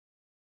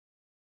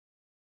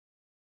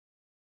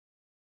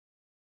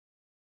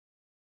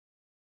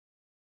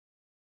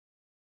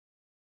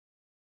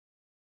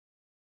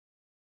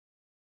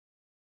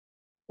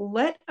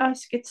let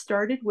us get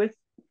started with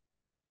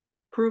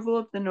approval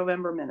of the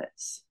November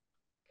minutes.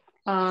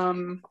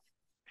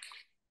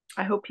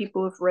 I hope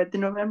people have read the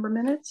November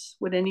minutes.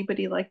 Would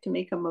anybody like to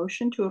make a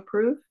motion to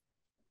approve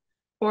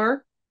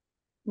or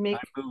make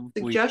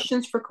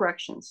suggestions for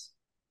corrections?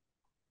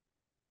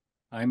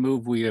 I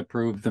move we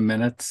approve the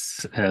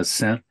minutes as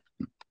sent.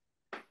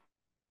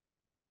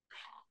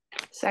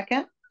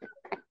 Second?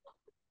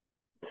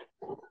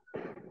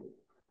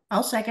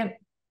 I'll second.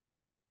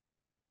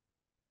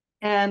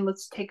 And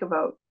let's take a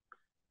vote.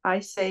 I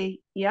say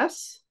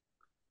yes.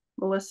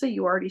 Melissa,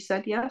 you already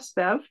said yes.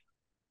 Bev?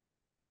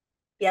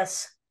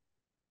 Yes.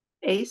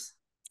 Ace?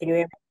 Can you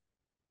hear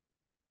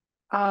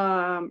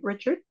me?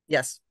 Richard?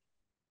 Yes.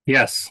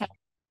 Yes.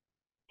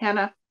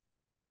 Hannah?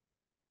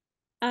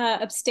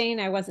 Abstain,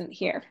 I wasn't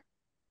here.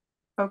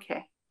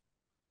 Okay.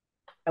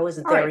 I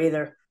wasn't there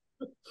either.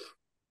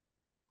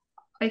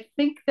 I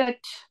think that,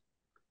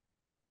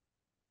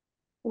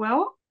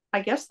 well,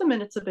 I guess the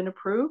minutes have been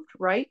approved,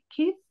 right,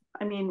 Keith?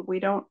 I mean, we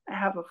don't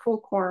have a full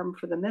quorum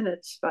for the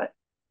minutes, but.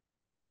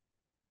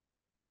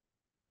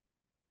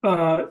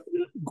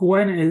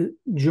 Gwen is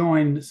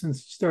joined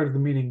since she started the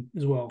meeting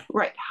as well.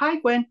 Right. Hi,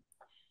 Gwen.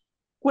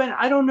 Gwen,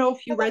 I don't know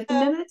if you read the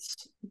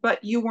minutes,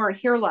 but you weren't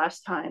here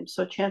last time,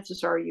 so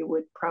chances are you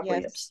would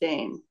probably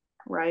abstain,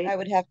 right? I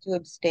would have to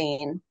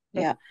abstain.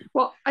 Okay. Yeah.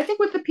 Well, I think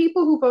with the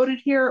people who voted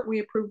here, we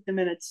approved the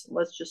minutes.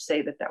 Let's just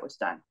say that that was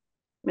done.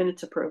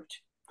 Minutes approved.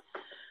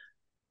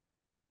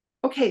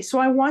 Okay, so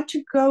I want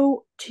to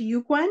go to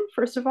you, Gwen.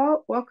 First of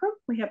all, welcome.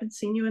 We haven't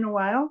seen you in a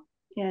while,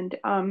 and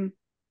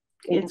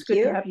it's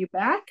good to have you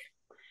back.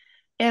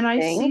 And I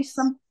see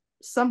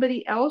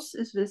somebody else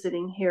is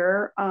visiting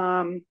here.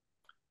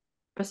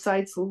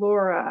 Besides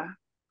Laura,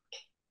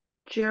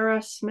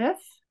 Jara Smith,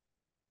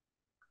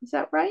 is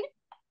that right?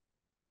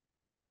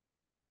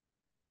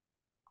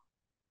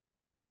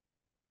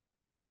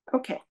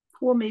 Okay,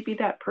 well, maybe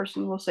that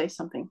person will say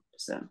something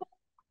soon.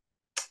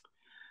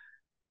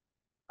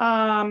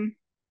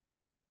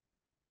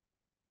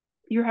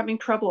 You're having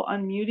trouble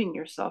unmuting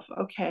yourself.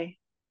 Okay.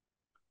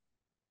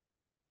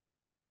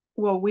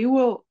 Well, we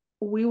will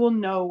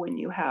know when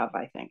you have,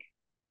 I think.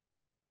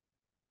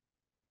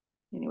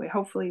 Anyway,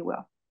 hopefully you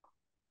will.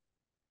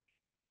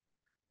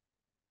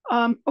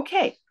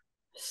 Okay,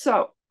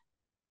 so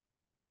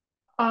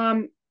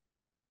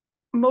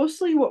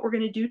mostly what we're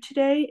going to do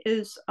today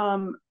is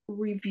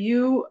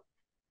review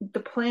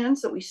the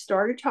plans that we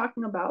started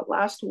talking about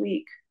last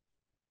week,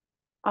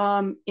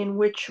 in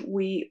which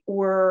we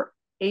were,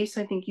 Ace,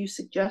 I think you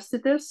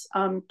suggested this,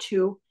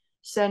 to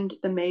send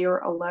the mayor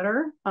a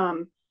letter,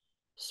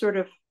 sort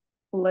of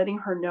letting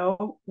her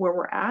know where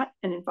we're at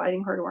and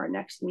inviting her to our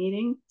next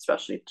meeting,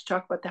 especially to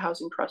talk about the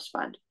Housing Trust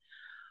Fund.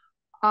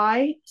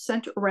 I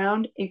sent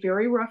around a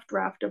very rough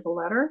draft of a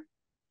letter.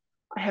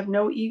 I have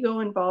no ego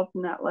involved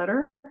in that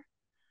letter.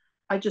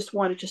 I just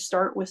wanted to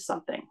start with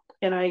something.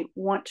 And I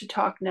want to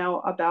talk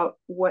now about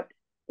what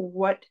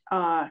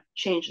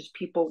changes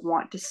people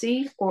want to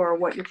see, or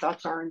what your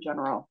thoughts are in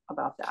general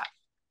about that.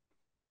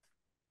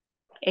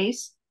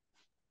 Ace?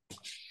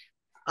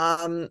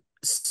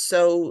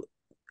 So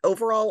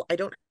overall, I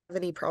don't have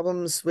any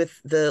problems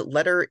with the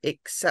letter,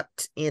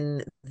 except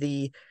in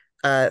the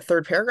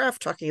third paragraph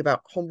talking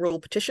about home rule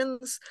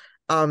petitions,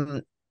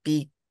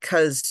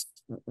 because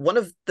one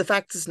of the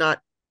facts is not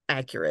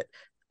accurate.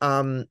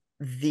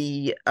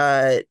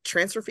 The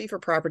transfer fee for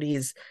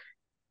properties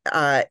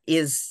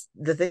is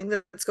the thing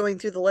that's going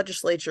through the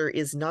legislature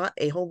is not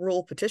a home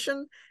rule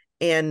petition,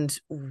 and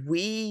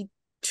we,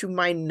 to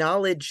my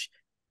knowledge,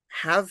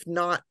 have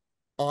not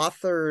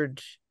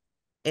authored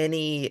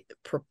any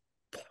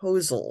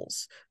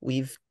proposals.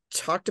 We've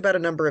talked about a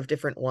number of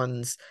different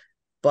ones,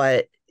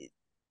 but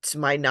to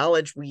my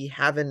knowledge, we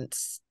haven't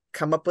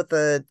come up with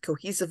a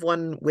cohesive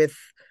one with,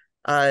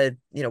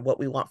 what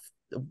we want,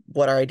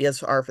 what our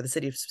ideas are for the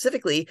city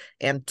specifically.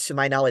 And to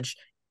my knowledge,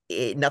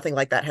 nothing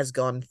like that has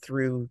gone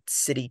through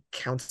city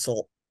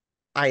council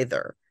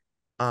either.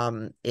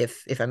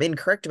 If I'm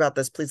incorrect about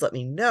this, please let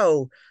me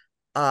know.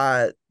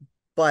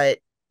 But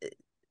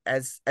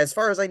as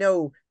far as I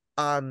know,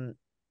 the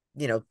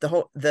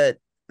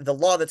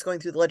law that's going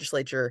through the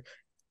legislature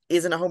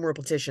isn't a home rule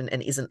petition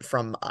and isn't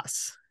from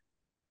us.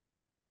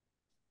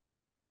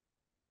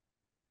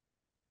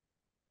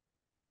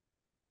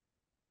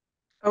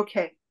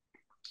 Okay.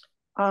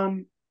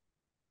 I'm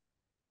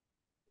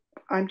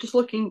just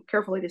looking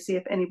carefully to see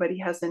if anybody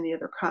has any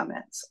other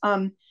comments.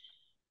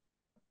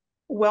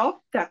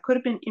 Well, that could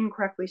have been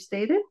incorrectly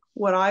stated.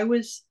 What I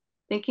was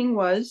thinking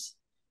was,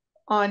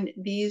 on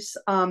these,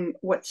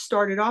 what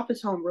started off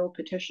as home rule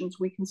petitions,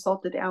 we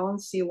consulted Alan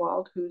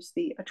Seawald, who's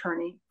the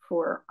attorney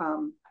for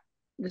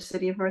the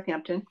city of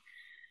Northampton.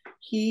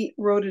 He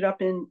wrote it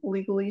up in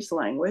legalese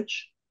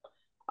language.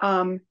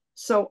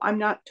 So I'm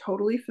not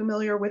totally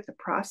familiar with the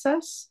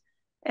process,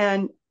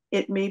 and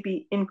it may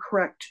be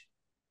incorrect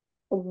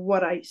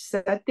what I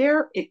said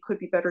there. It could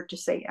be better to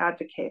say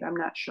advocate. I'm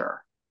not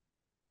sure.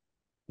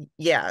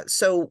 Yeah,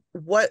 so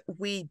what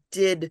we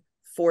did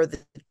for the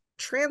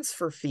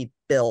transfer fee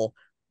bill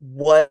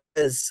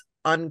was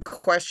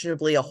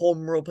unquestionably a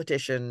home rule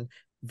petition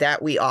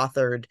that we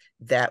authored,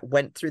 that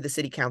went through the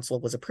city council,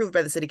 was approved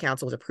by the city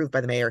council, was approved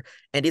by the mayor,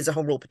 and is a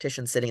home rule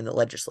petition sitting in the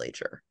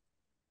legislature.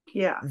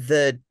 Yeah.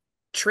 The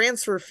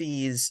transfer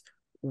fees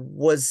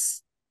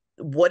was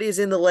what is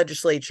in the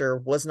legislature,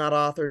 was not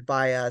authored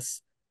by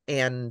us,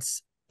 and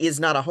is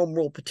not a home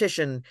rule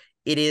petition.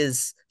 It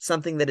is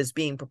something that is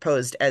being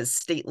proposed as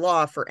state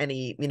law for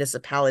any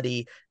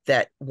municipality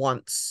that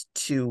wants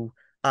to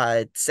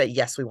say,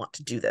 yes, we want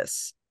to do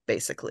this,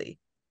 basically.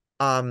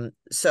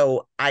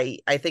 So I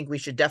think we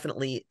should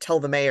definitely tell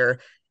the mayor,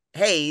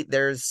 hey,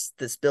 there's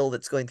this bill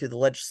that's going through the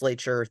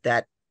legislature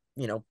that,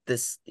 you know,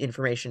 this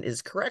information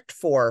is correct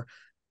for.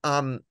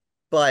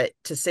 But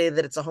to say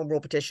that it's a home rule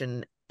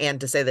petition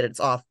and to say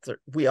that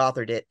we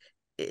authored it,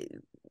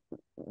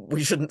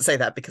 we shouldn't say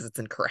that because it's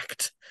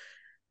incorrect.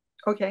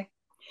 Okay.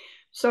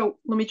 So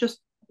let me just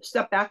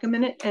step back a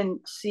minute and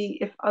see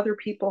if other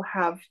people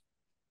have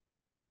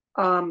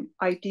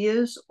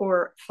ideas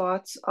or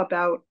thoughts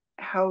about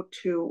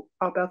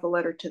about the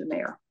letter to the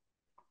mayor.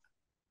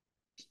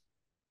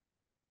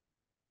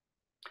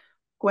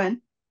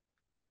 Gwen?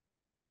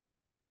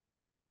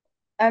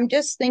 I'm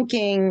just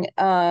thinking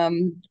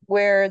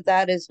where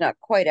that is not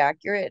quite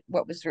accurate,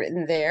 what was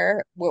written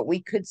there. What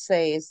we could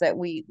say is that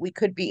we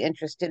could be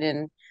interested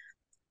in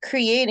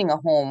creating a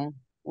home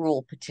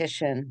rule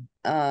petition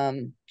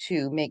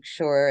to make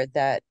sure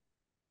that,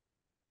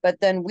 but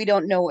then we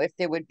don't know if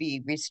there would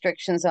be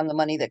restrictions on the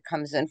money that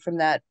comes in from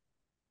that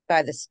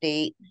by the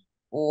state,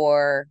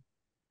 or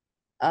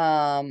you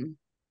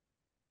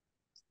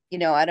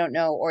know, I don't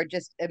know, or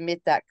just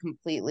omit that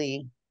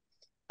completely.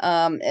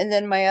 And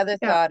then my other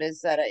thought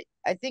is that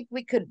I think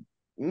we could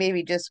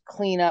maybe just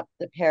clean up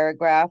the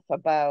paragraph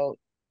about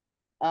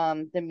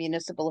the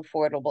Municipal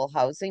Affordable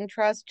Housing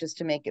Trust, just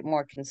to make it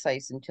more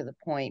concise and to the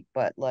point.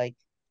 But like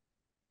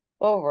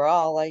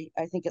overall, I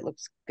think it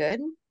looks good.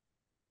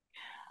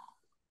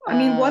 I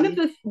mean, one of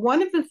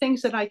the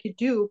things that I could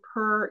do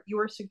per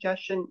your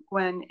suggestion,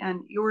 Gwen,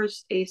 and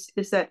yours, Ace,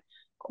 is that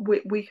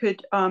we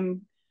could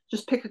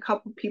just pick a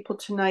couple people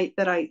tonight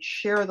that I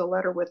share the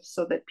letter with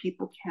so that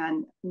people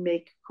can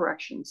make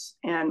corrections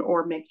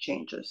or make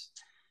changes.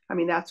 I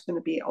mean, that's going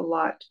to be a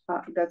lot.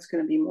 That's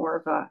going to be more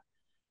of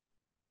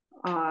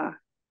a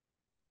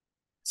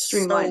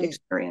streamlined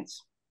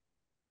experience.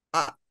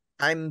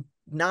 I'm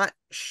not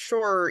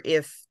sure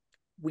if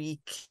we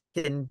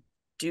can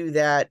do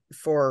that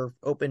for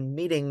open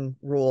meeting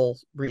rule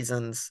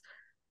reasons.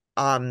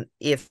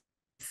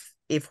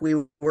 If we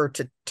were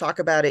to talk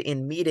about it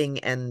in meeting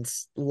and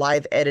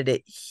live edit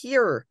it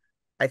here,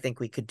 I think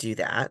we could do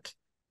that,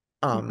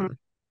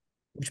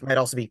 which might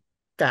also be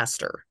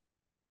faster.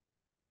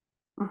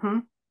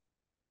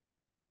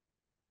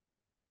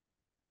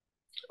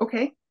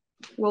 Okay,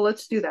 well,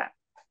 let's do that.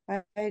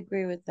 I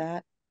agree with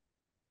that.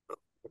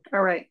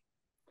 All right.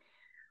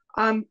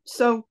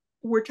 So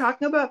we're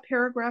talking about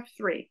paragraph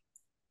 3.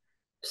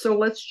 So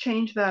let's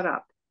change that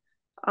up.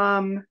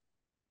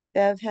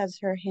 Bev has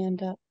her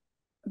hand up.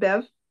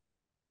 Bev?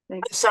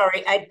 Thanks.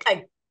 Sorry, I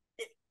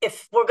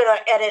if we're gonna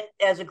edit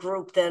as a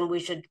group, then we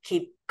should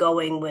keep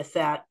going with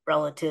that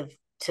relative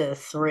to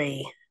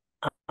 3.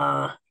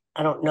 I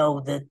don't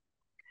know that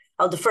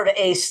I'll defer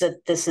to Ace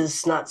that this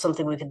is not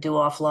something we could do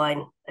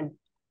offline. I'm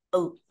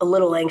a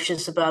little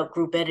anxious about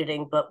group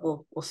editing, but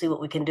we'll see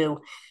what we can do.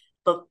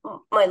 But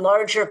my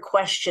larger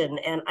question,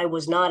 and I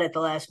was not at the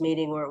last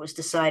meeting where it was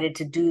decided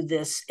to do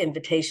this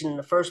invitation in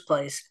the first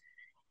place,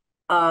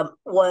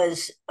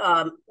 was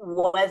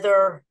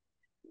whether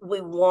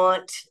we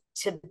want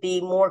to be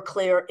more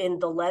clear in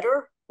the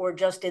letter or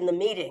just in the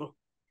meeting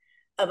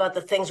about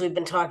the things we've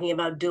been talking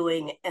about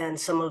doing and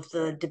some of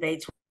the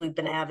debates we've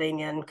been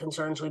having and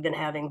concerns we've been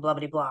having, blah,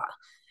 blah, blah.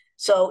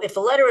 So if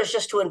the letter is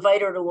just to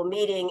invite her to a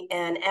meeting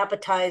and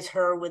appetize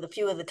her with a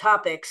few of the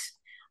topics,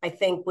 I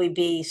think we'd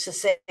be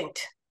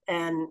succinct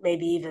and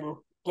maybe even,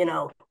 you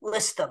know,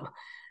 list them.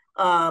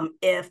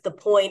 If the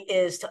point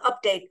is to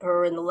update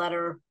her in the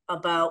letter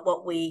about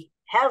what we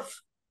have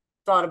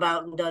thought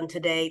about and done to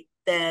date,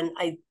 then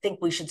I think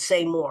we should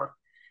say more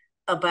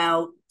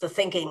about the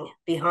thinking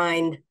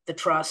behind the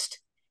trust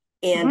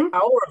and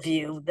our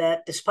view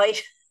that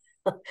despite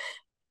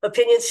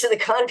opinions to the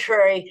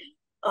contrary,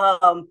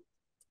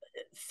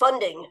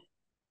 funding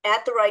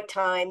at the right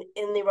time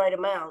in the right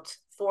amount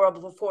for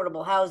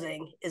affordable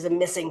housing is a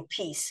missing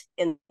piece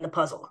in the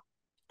puzzle.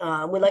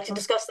 We'd like to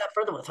discuss that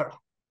further with her.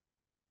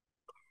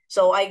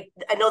 So I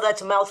know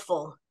that's a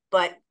mouthful,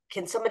 but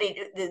can somebody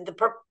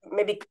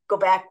maybe go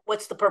back?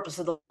 What's the purpose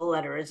of the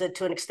letter? Is it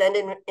to an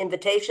extended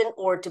invitation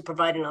or to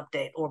provide an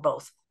update or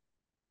both?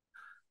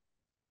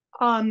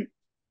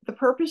 The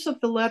purpose of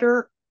the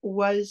letter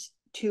is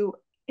to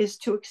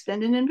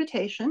extend an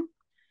invitation,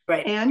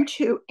 right, and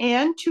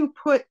to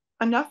put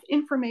enough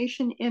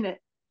information in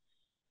it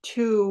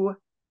to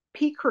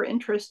pique her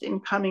interest in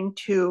coming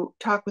to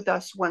talk with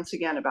us once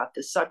again about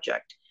this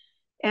subject.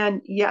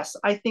 And yes,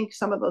 I think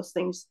some of those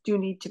things do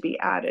need to be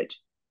added.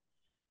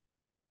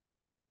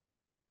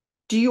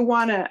 Do you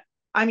want to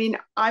I mean,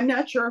 I'm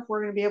not sure if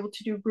we're going to be able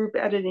to do group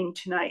editing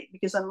tonight,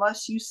 because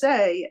unless you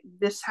say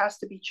this has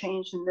to be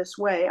changed in this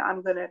way,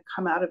 I'm going to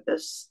come out of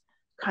this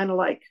kind of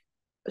like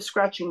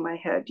scratching my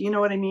head. Do you know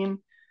what I mean?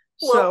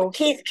 Well, So,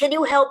 Keith, can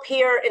you help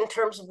here in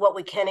terms of what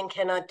we can and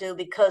cannot do?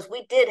 Because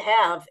we did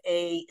have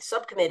a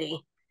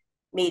subcommittee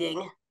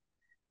meeting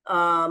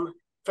for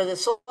the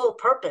sole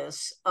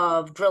purpose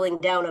of drilling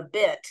down a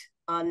bit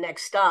on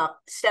next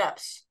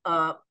steps,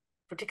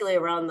 particularly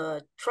around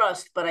the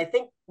trust. But I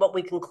think what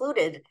we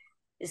concluded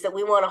is that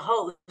we want to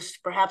host,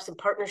 perhaps in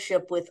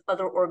partnership with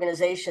other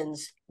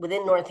organizations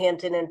within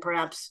Northampton and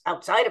perhaps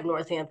outside of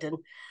Northampton,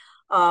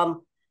 a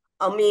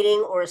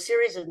meeting or a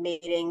series of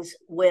meetings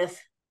with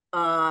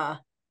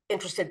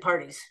interested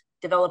parties,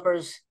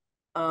 developers,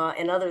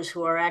 and others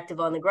who are active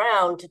on the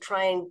ground to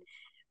try and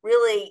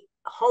really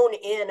hone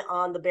in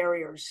on the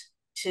barriers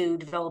to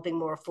developing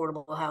more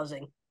affordable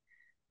housing.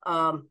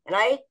 And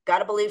I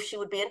gotta believe she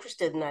would be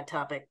interested in that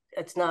topic.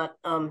 It's not,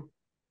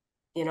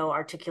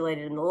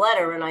 articulated in the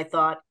letter. And I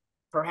thought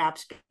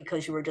perhaps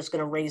because you were just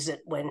going to raise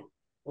it when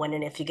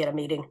and if you get a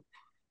meeting.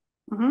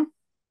 mm-hmm.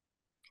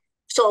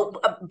 So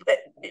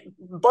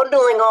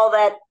bundling all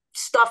that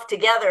stuff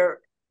together,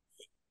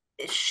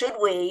 should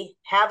we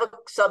have a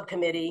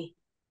subcommittee,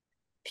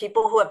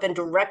 people who have been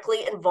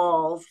directly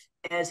involved,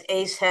 as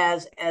Ace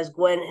has, as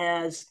Gwen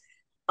has,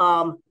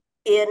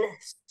 in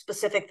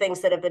specific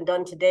things that have been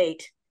done to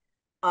date,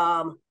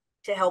 to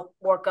help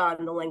work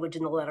on the language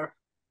in the letter,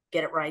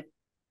 get it right.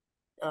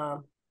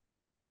 Does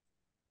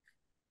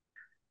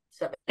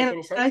that make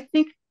any sense? I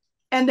think,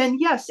 and then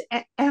yes,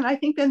 and I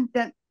think then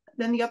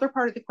the other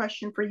part of the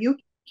question for you,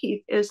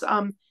 Keith, is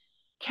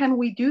can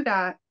we do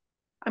that?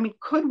 I mean,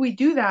 could we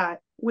do that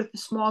with a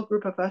small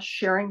group of us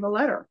sharing the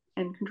letter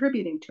and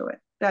contributing to it?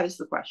 That is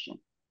the question.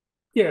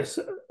 Yes.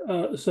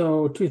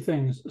 So two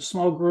things. A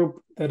small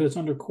group that is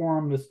under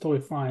quorum is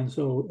totally fine.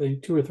 So I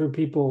think 2 or 3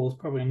 people is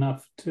probably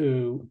enough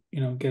to,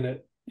 get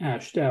it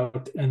hashed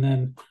out. And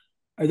then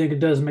I think it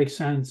does make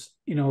sense.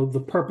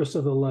 The purpose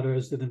of the letter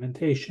is an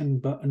invitation,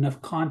 but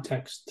enough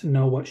context to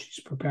know what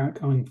she's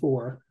coming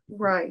for.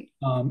 Right.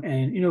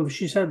 And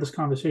she's had this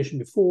conversation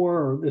before,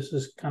 or this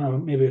is kind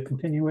of maybe a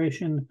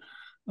continuation.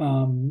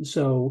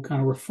 So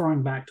kind of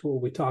referring back to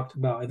what we talked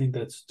about, I think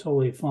that's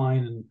totally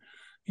fine.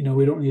 And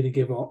we don't need to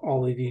give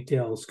all the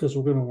details because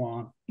we're going to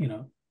want,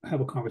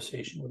 have a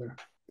conversation with her.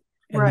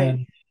 And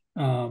right.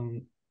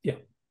 Then, yeah.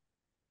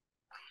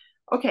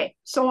 Okay.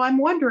 So I'm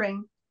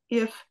wondering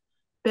if,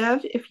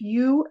 Bev, if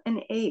you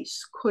and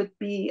Ace could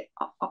be,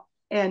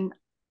 and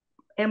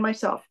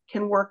myself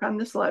can work on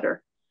this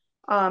letter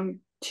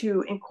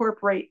to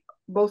incorporate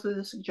both of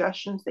the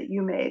suggestions that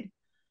you made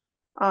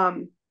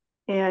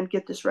and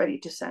get this ready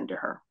to send to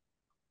her.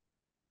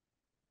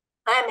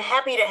 I'm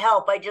happy to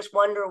help. I just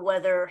wonder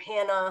whether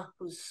Hannah,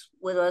 who's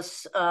with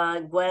us,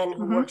 Gwen,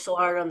 who works so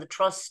hard on the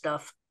trust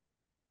stuff,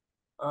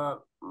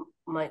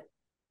 might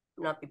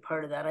not be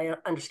part of that. I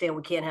understand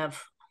we can't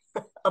have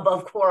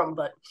above quorum,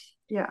 but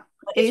yeah,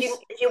 if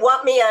you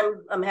want me,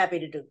 I'm happy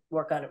to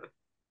work on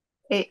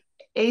it.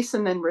 Ace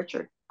and then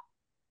Richard.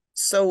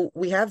 So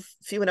we have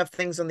few enough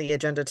things on the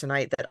agenda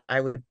tonight that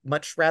I would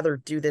much rather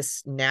do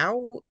this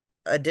now.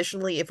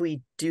 Additionally, if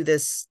we do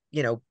this,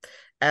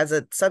 as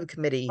a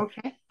subcommittee,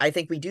 okay, I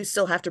think we do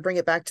still have to bring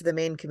it back to the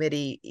main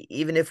committee.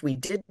 Even if we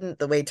didn't,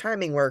 the way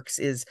timing works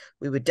is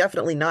we would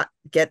definitely not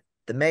get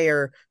the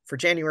mayor for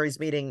January's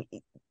meeting.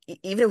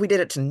 Even if we did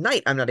it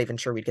tonight, I'm not even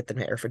sure we'd get the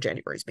mayor for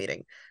January's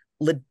meeting.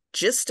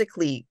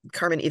 Logistically,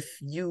 Carmen, if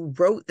you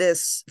wrote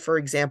this, for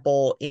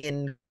example,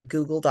 in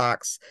Google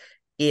Docs,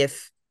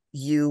 if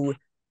you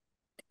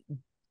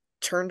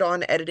turned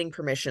on editing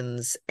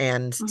permissions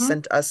and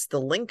sent us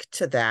the link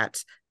to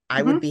that,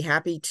 I would be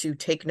happy to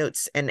take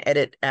notes and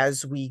edit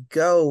as we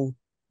go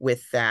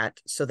with that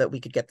so that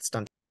we could get this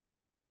done.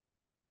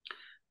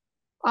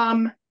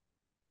 I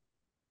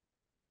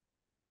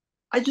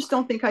just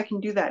don't think I can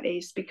do that,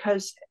 Ace,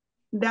 because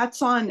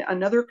that's on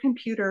another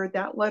computer.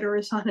 That letter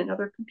is on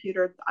another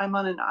computer. I'm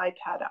on an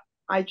iPad.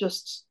 I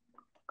just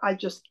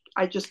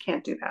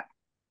can't do that.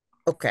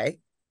 Okay.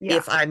 Yeah.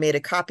 If I made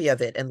a copy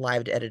of it and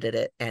live edited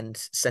it and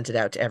sent it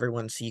out to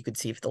everyone so you could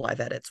see the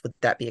live edits, would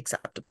that be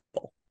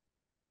acceptable?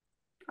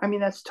 I mean,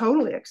 that's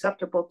totally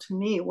acceptable to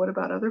me. What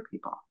about other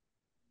people?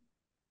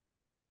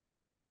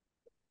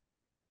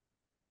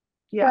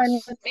 Yes.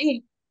 Fine with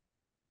me.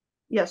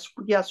 Yes,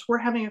 we're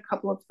having a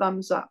couple of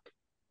thumbs up.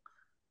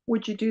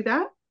 Would you do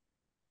that?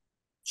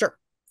 Sure.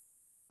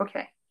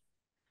 Okay.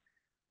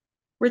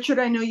 Richard,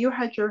 I know you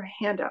had your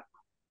hand up.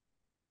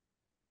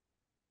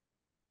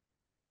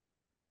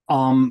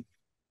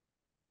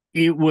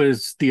 It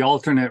was the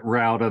alternate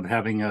route of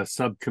having a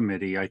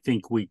subcommittee. I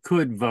think we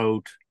could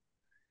vote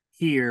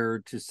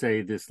here to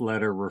say this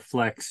letter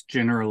reflects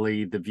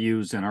generally the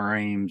views and our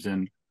aims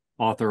and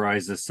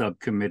authorize a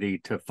subcommittee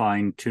to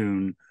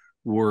fine-tune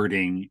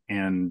wording.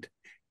 And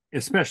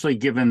especially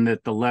given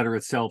that the letter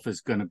itself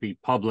is going to be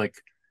public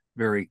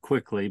very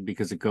quickly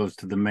because it goes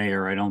to the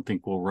mayor, I don't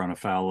think we'll run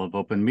afoul of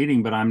open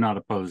meeting, but I'm not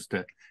opposed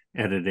to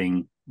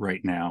editing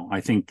right now.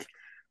 I think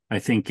I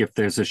think if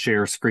there's a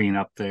share screen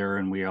up there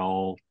and we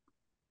all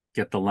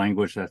get the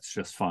language, that's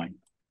just fine.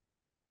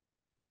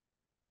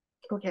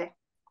 Okay.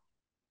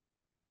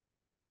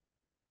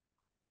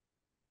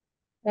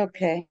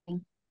 Okay.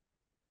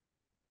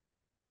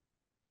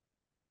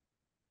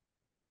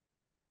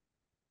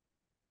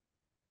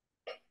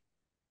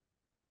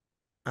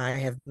 I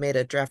have made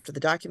a draft of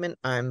the document.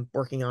 I'm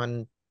working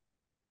on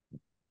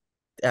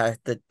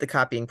the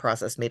copying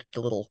process made it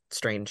a little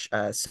strange,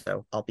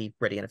 so I'll be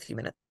ready in a few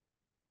minutes.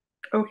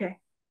 Okay.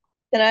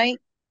 Can I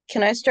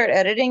can I start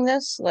editing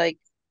this? Like,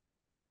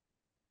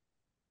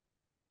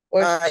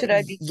 or should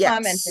I be Yes,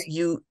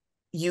 commenting?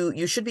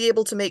 you should be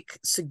able to make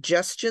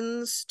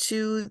suggestions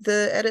to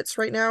the edits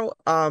right now.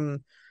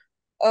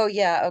 Oh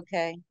yeah,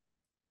 okay.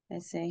 I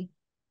see.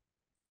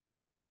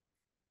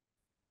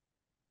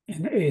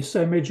 And Ace,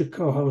 I made you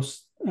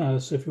co-host,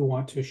 so if you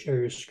want to share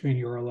your screen,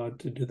 you're allowed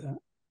to do that.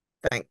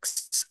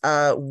 Thanks.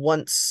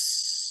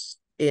 Once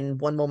in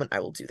one moment, I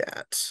will do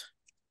that.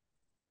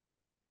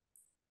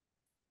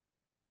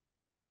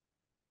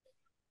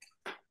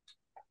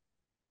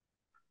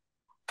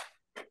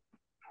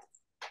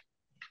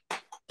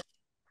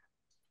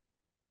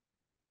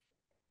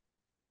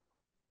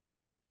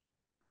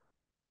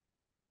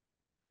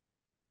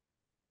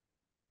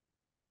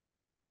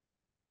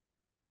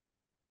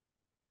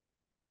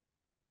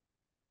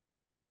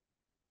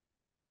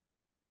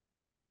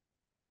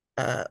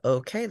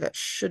 Okay, that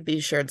should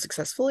be shared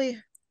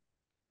successfully.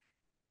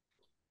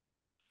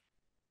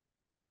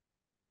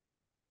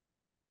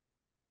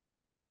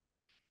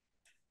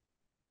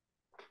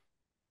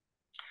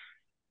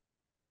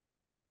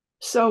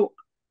 So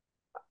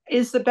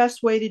is the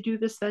best way to do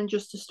this then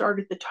just to start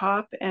at the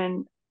top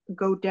and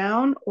go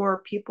down, or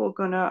are people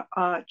gonna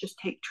just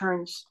take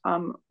turns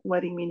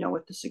letting me know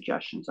what the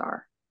suggestions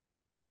are?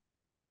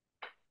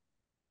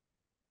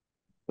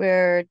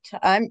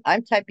 I'm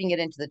typing it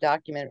into the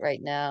document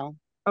right now.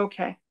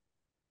 Okay.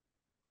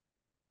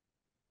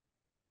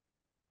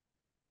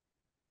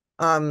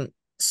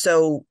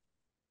 So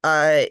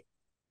uh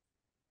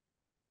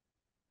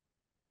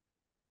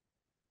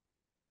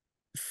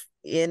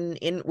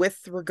in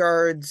with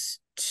regards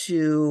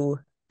to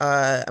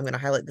I'm going to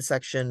highlight the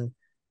section.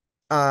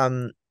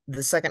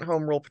 The second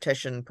home rule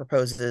petition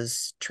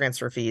proposes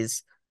transfer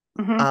fees.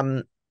 Mm-hmm.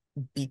 Um,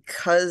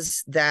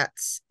 because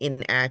that's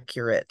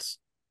inaccurate,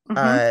 Mm-hmm.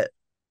 uh,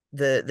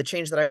 the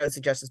change that I would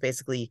suggest is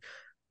basically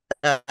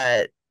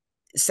uh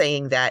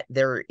saying that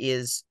there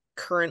is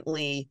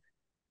currently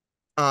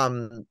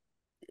um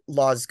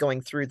laws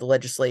going through the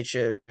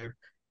legislature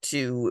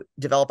to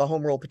develop a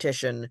home rule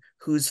petition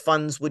whose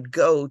funds would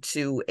go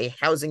to a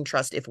housing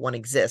trust if one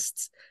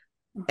exists,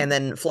 Mm-hmm. and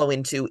then flow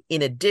into,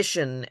 in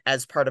addition,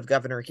 as part of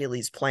Governor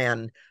Healy's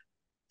plan,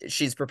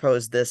 she's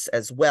proposed this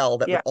as well,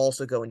 that Yeah. would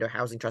also go into a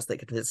housing trust that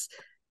could exist.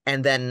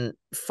 And then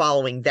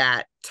following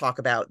that, talk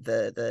about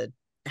the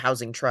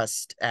housing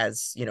trust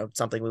as, you know,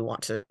 something we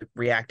want to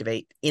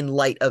reactivate in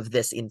light of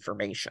this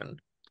information.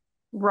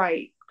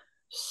 Right.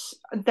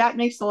 That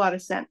makes a lot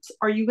of sense.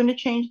 Are you going to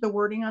change the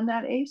wording on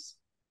that, Ace?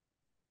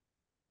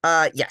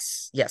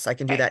 Yes, I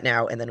can do Okay. that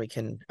now, and then we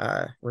can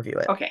review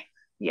it. Okay.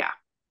 Yeah.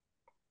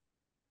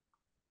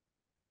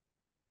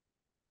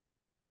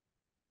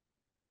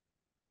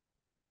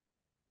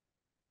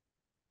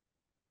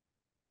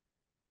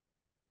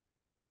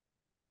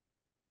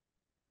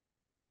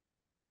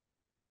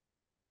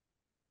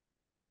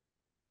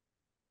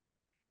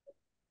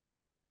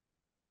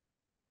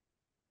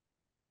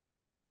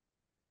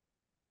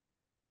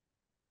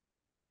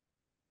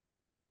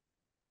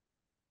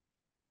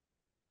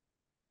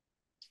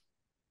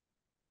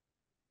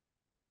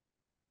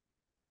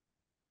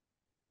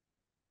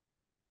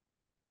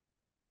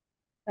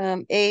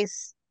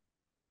 Ace,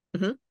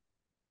 Mhm.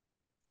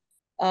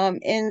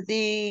 in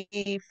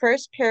the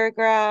first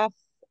paragraph,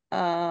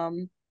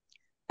 um,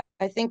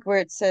 I think where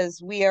it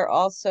says we are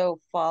also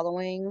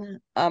following,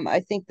 I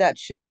think that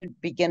should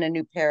begin a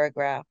new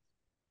paragraph.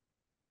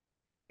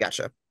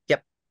 Gotcha.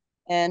 Yep.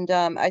 And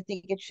I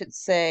think it should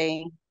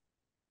say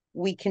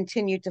we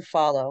continue to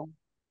follow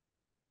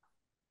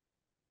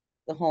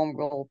the home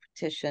rule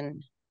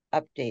petition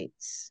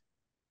updates.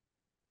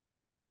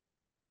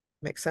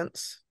 Makes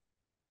sense.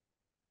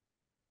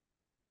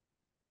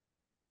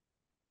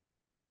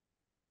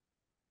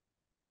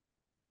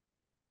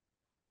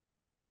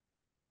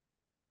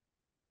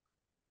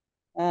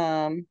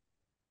 Um,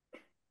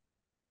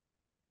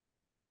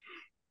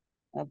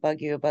 I'll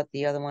bug you about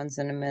the other ones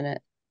in a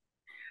minute.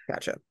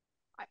 Gotcha.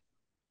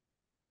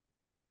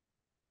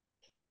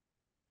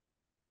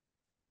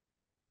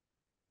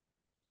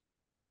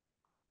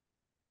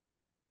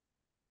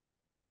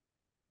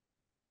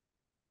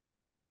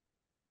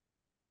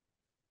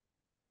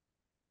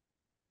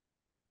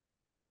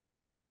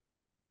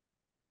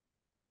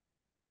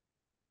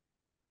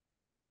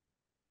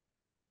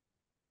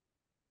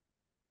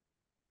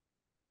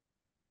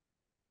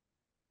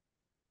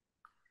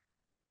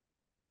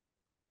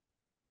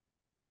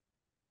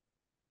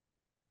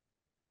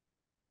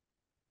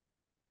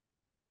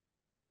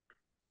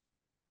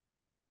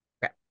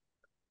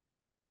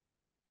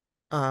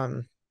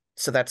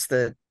 So that's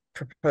the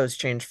proposed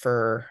change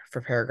for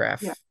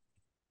paragraph Yeah.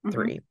 Mhm.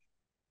 3.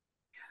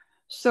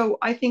 So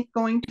I think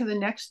going to the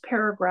next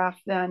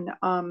paragraph then,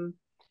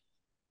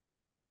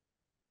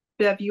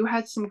 Bev, you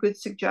had some good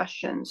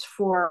suggestions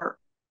for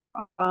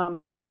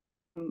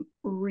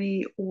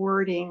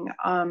rewording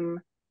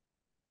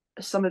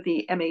some of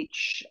the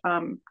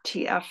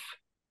MHTF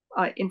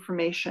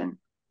information.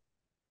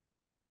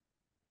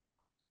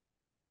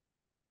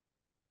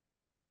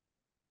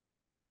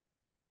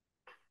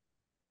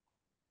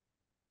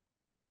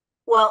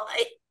 Well,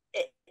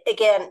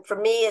 again, for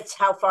me, it's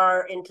how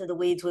far into the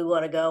weeds we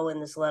want to go in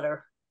this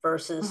letter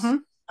versus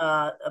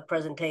a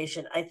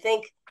presentation. I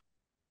think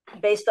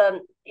based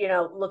on,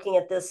 looking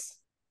at this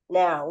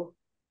now,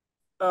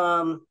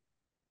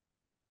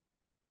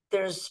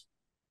 there's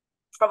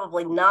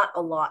probably not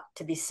a lot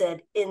to be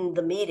said in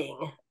the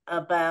meeting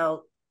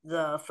about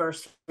the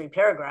first 3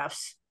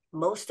 paragraphs.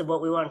 Most of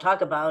what we want to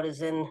talk about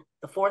is in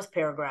the 4th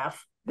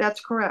paragraph.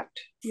 That's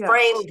correct. Yes.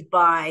 Framed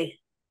by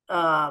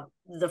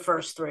the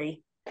first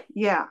 3.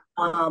 Yeah.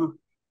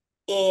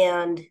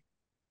 And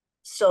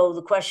so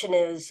the question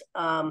is,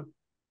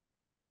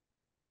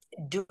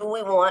 do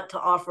we want to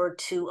offer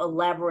to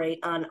elaborate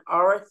on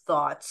our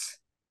thoughts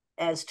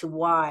as to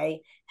why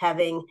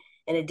having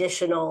an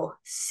additional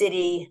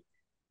city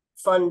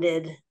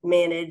funded,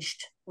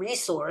 managed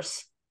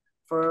resource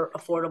for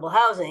affordable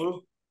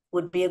housing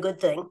would be a good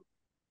thing?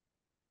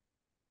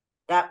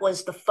 That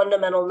was the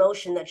fundamental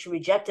notion that she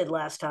rejected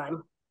last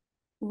time.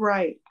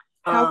 Right.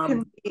 How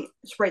can we,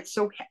 right.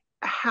 So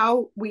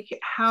how we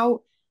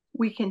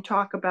can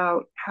talk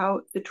about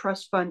how the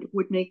trust fund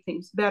would make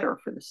things better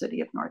for the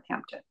city of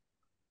Northampton.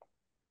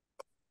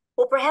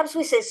 Well, perhaps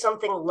we say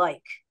something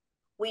like,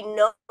 we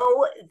know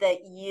that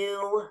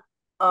you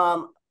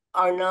are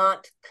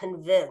not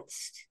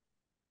convinced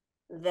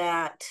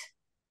that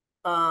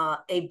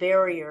a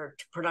barrier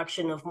to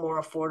production of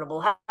more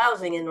affordable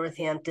housing in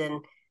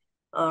Northampton,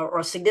 or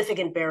a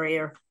significant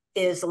barrier,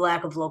 is the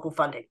lack of local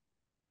funding.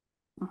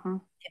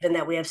 Given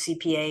that we have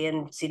CPA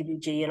and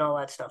CDBG and all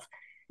that stuff.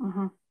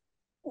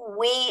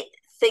 We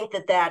think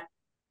that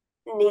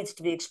needs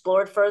to be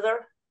explored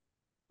further.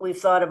 We've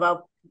thought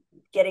about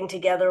getting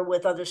together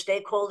with other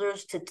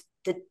stakeholders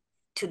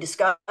to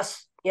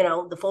discuss,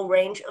 the full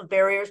range of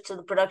barriers to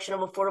the production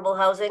of affordable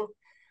housing.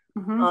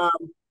 You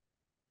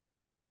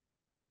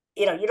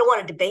don't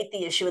want to debate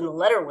the issue in the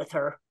letter with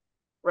her,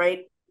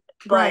 right?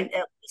 But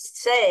at least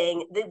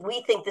saying that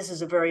we think this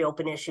is a very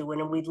open issue,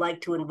 and we'd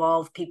like to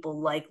involve people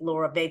like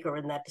Laura Baker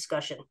in that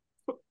discussion.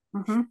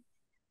 And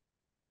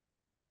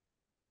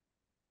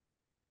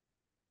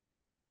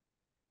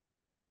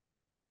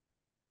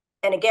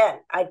again,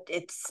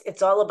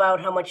 it's all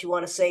about how much you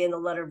want to say in the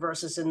letter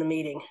versus in the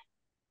meeting.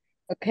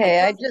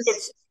 Okay,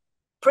 it's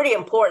pretty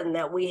important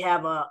that we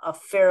have a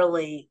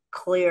fairly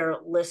clear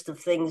list of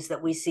things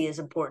that we see as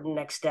important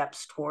next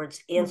steps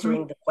towards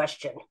answering the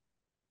question.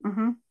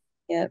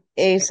 Yeah,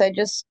 Ace, I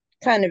just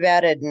kind of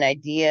added an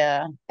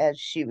idea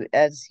as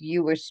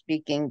you were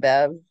speaking,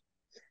 Bev.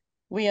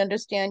 We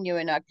understand you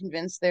are not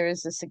convinced there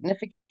is a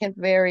significant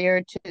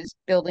barrier to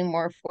building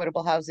more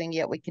affordable housing,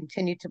 yet we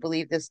continue to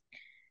believe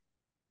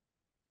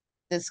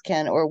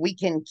we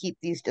can keep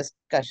these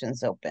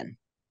discussions open.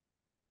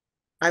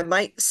 I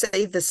might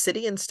say the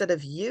city instead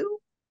of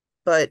you,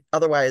 but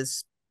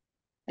otherwise.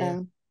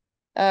 Right.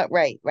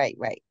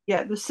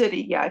 Yeah, the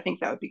city. Yeah, I think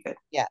that would be good.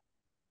 Yeah.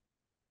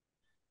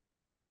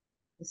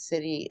 The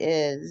city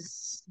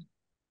is.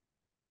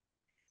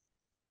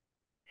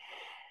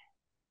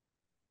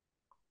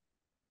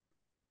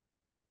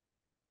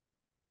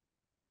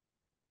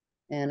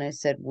 And I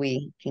said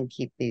we can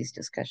keep these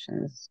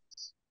discussions.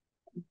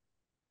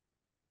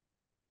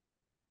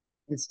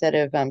 Instead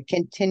of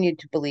continue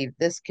to believe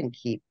this can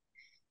keep,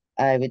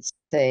 I would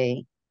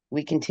say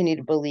we continue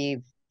to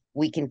believe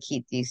we can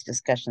keep these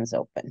discussions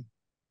open.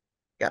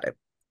 Got it.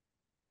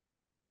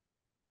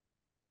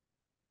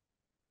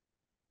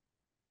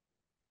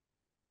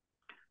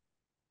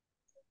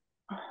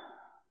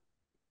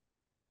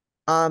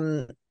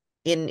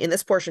 In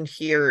this portion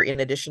here, in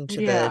addition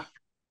to the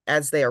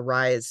as they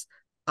arise,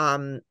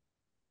 I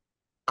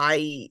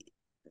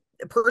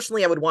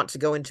personally would want to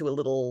go into a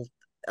little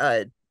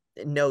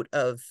note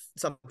of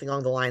something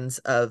along the lines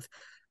of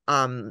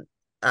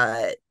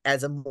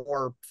as a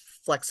more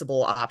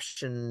flexible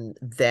option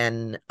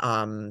than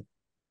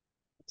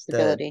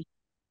stability.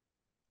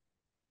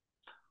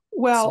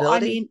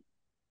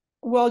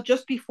 Well,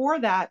 just before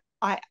that,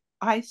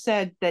 I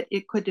said that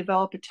it could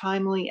develop a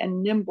timely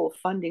and nimble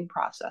funding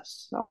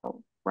process.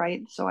 So,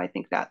 right. So I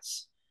think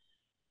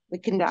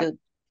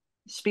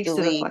speaks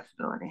to the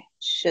flexibility.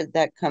 Should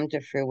that come to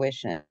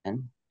fruition.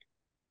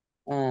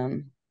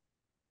 Could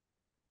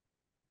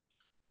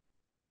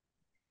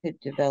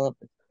develop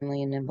a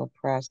timely and nimble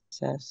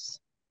process.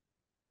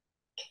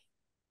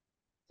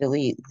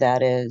 Delete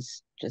that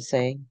is just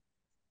say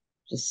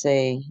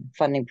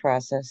funding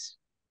process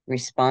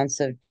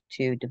responsive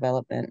to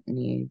development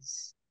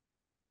needs.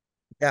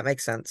 That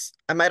makes sense.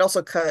 I might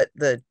also cut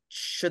the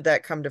should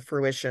that come to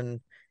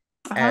fruition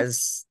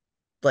as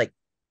like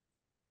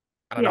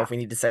I don't know Yeah. if we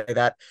need to say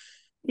that.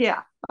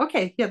 Yeah.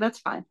 Okay. Yeah, that's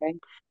fine. Okay.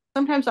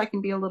 Sometimes I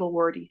can be a little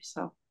wordy,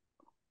 so.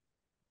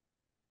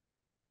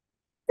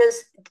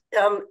 Does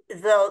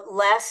the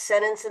last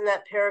sentence in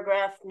that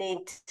paragraph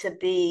need to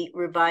be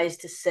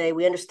revised to say,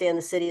 we understand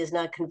the city is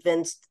not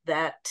convinced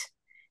that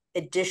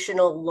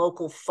additional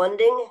local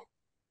funding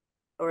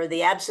or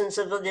the absence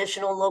of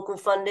additional local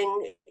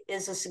funding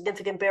is a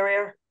significant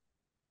barrier?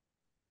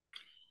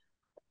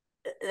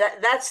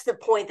 That's the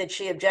point that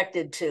she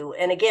objected to.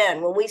 And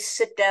again, when we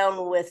sit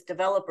down with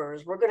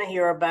developers, we're going to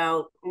hear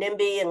about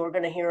NIMBY and we're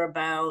going to hear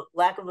about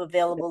lack of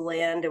available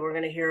land and we're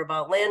going to hear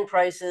about land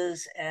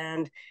prices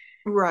and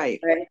Right.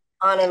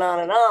 on and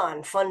on and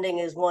on. Funding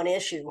is one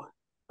issue.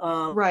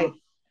 Right.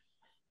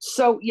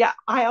 So yeah,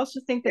 I also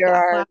think that There that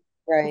are, last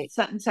right.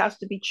 sentence has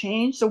to be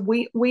changed. So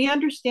we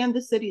understand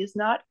the city is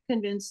not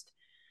convinced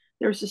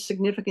there's a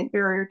significant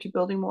barrier to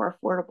building more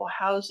affordable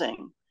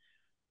housing.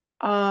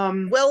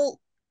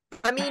 Well,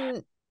 I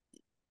mean,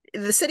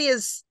 the city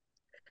is,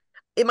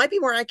 it might be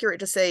more accurate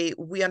to say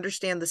we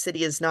understand the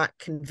city is not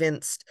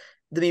convinced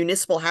the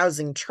Municipal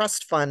Housing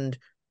Trust Fund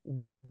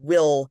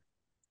will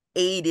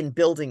aid in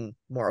building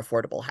more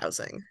affordable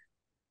housing.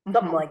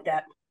 Something like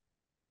that.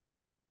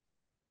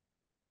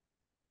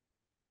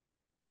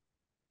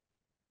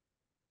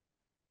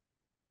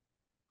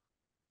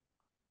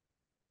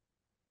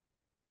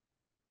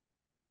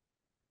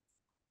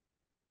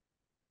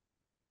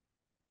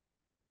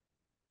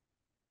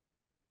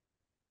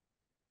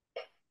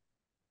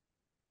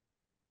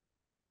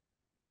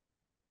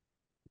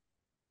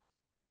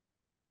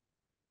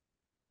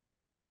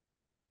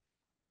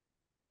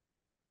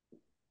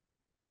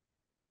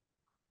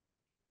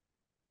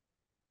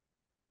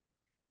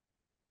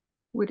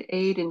 Would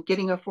aid in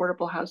getting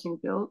affordable housing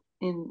built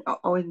in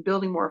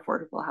building more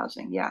affordable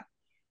housing. Yeah.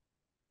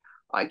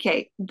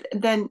 Okay.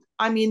 Then,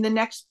 I mean, the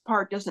next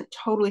part doesn't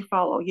totally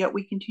follow, yet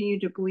we continue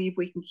to believe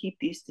we can keep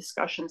these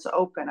discussions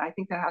open. I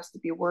think that has to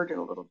be worded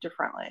a little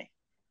differently.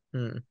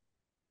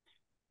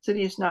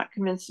 City is not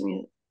convinced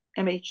me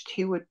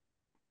MHT would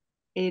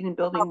aid in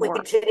building We more.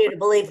 continue to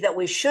believe that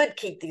we should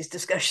keep these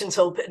discussions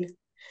open.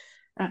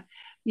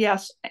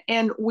 Yes.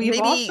 And we've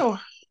Maybe also,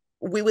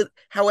 we would,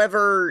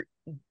 however,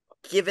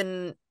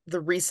 given the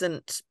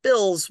recent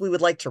bills, we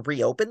would like to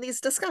reopen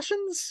these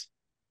discussions.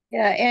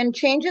 Yeah, and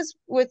changes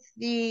with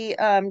the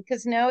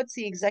because now it's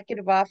the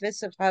Executive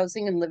Office of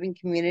Housing and Living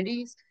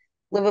Communities,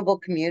 Livable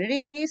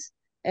Communities,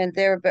 and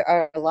there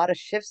are a lot of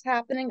shifts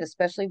happening,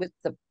 especially with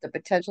the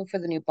potential for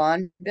the new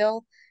bond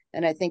bill.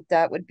 And I think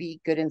that would be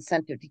good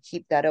incentive to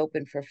keep that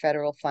open for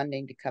federal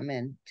funding to come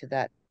in to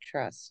that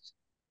trust.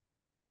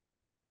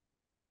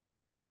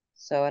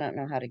 So I don't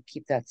know how to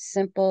keep that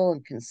simple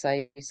and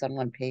concise on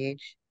one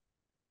page.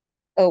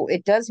 Oh,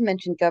 it does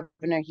mention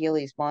Governor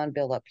Healy's bond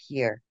bill up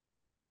here.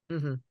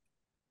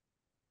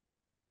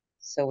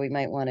 So we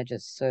might want to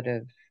just sort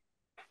of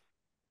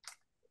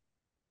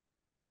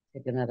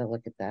take another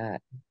look at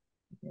that.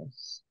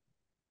 Yes.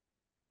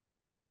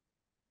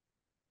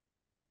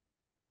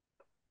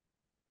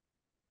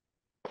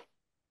 I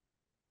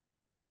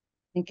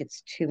think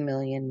it's 2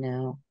 million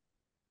now.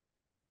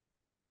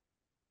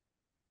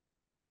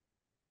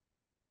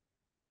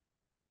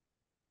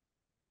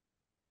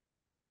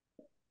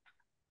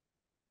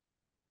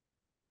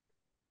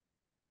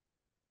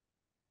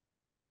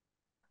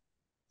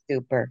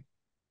 Super.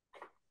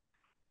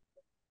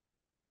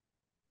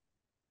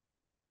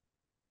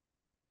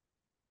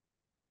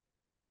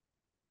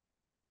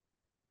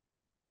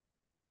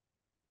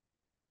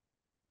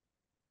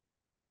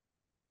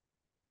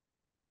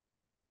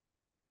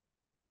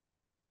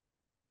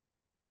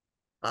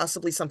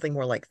 Possibly something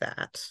more like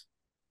that.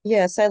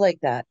 Yes, I like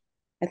that.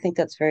 I think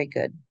that's very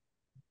good.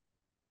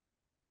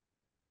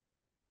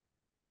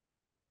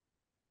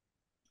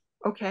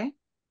 okay.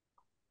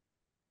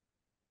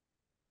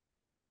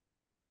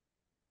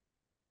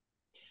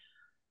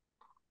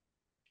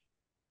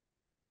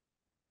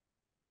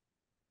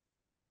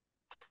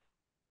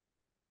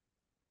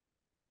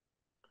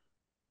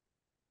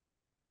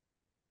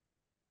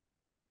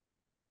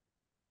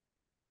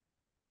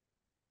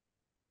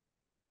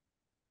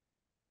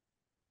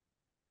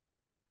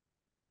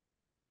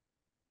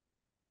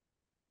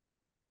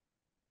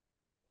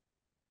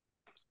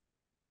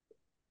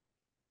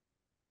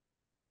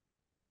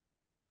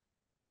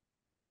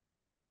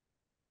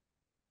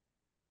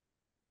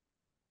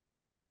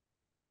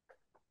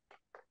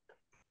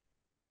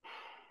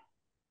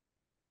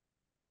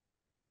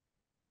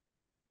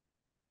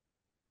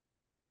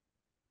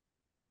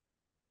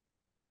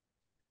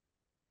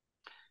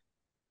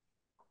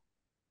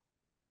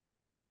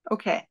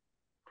 Okay.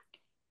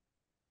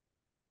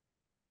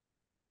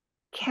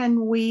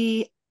 Can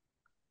we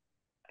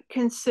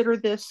consider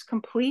this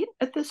complete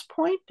at this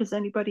point? Does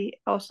anybody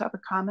else have a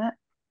comment?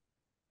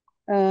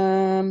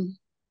 I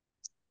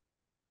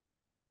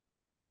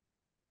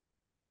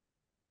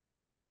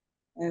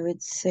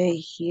would say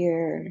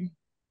here.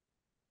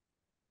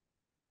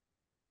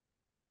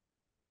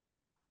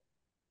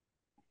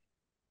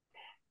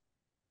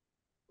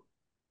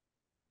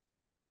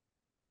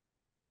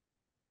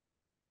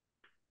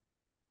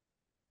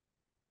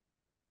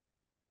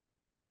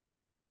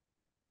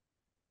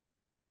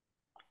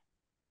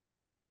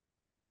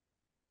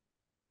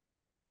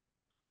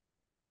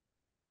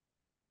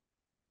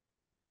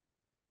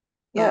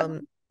 Yeah.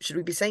 Should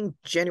we be saying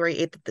January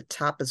 8th at the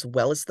top as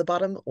well as the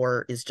bottom,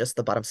 or is just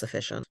the bottom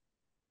sufficient?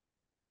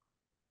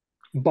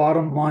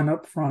 Bottom line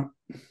up front.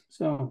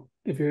 So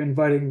if you're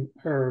inviting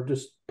her,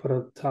 just put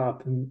a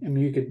top, and I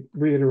mean you could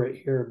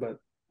reiterate here, but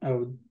I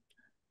would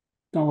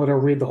don't let her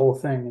read the whole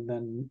thing and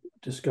then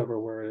discover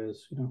where it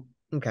is, you know.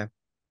 Okay.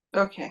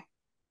 Okay.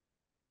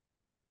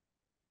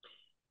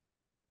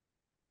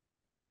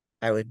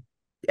 I would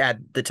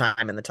add the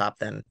time in the top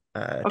then.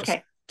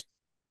 Okay.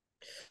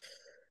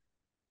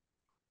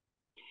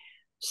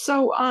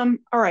 So, all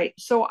right.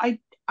 So I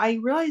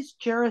realized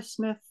Jarrah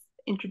Smith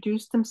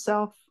introduced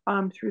himself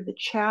through the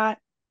chat.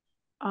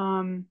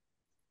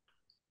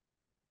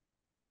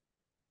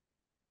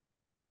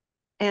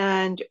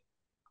 And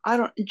I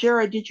don't,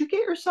 Jarrah, did you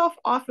get yourself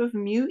off of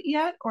mute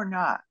yet or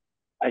not?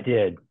 I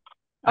did.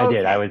 I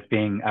did. I was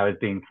being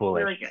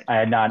foolish. Very good. I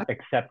had not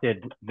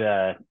accepted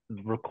the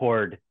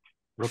record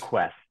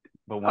request,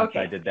 but once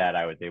I did that,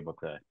 I was able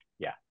to.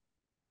 Yeah.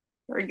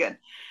 Very good.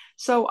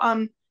 So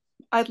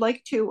I'd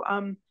like to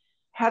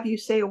have you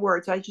say a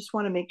word. I just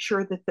want to make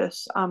sure that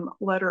this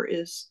letter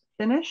is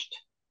finished.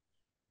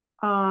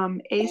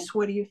 Ace,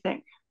 what do you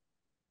think?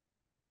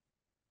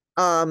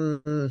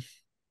 I'm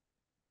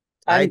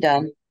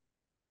done.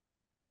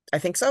 I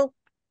think so.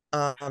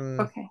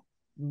 Okay.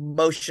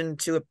 Motion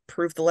to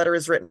approve the letter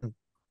is written.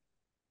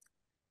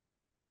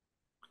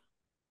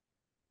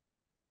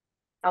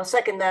 I'll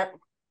second that.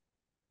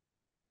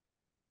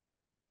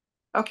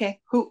 Okay.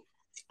 Who?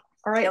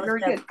 All right.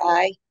 Very good.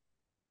 Aye.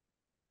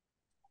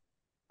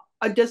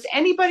 Does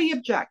anybody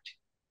object?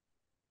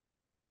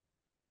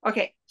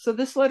 Okay. So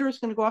this letter is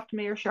going to go off to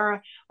Mayor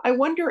Shara. I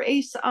wonder,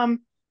 Ace,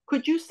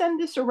 could you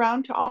send this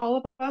around to all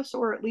of us,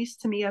 or at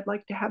least to me? I'd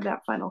like to have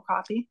that final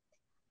copy.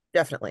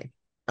 Definitely.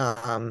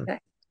 Okay.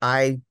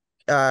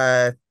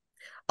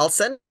 I'll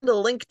send a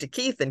link to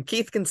Keith, and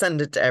Keith can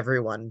send it to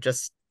everyone,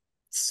 just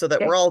so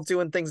that we're all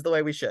doing things the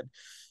way we should.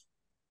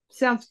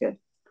 Sounds good.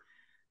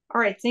 All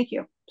right. Thank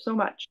you so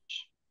much.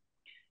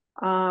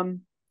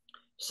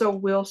 So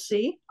we'll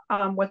see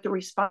what the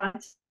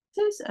response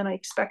is, and I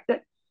expect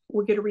that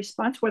we'll get a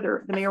response.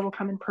 Whether the mayor will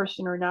come in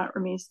person or not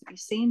remains to be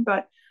seen,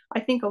 but I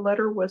think a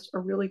letter was a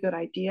really good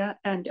idea,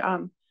 and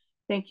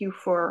thank you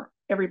for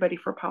everybody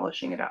for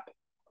polishing it up.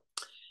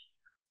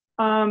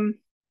 Jarrah,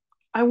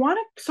 I want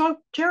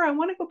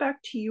to go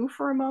back to you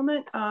for a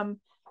moment.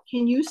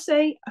 Can you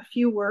say a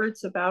few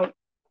words about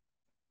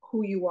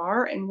who you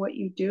are and what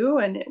you do?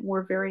 And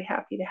we're very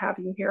happy to have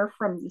you here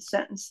from the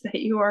sentence that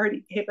you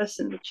already gave us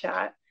in the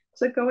chat.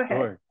 So go ahead.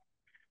 Sure.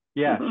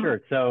 Yeah,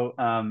 sure. So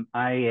I'm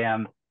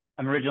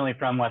originally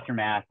from Western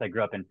Mass. I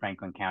grew up in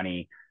Franklin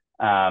County,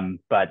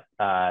 but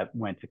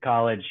went to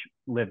college,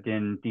 lived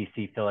in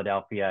DC,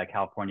 Philadelphia,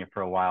 California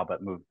for a while,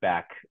 but moved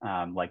back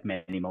like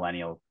many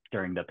millennials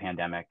during the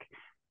pandemic.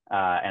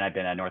 And I've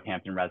been a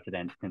Northampton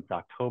resident since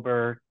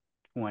October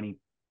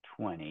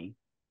 2020.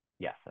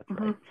 Yes, that's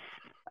right.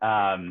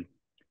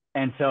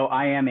 And so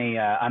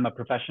I'm a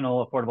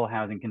professional affordable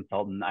housing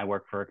consultant. I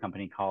work for a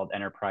company called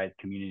Enterprise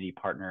Community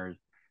Partners.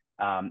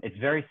 It's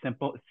very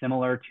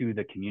similar to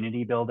the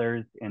community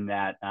builders in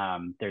that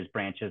there's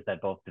branches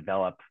that both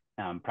develop,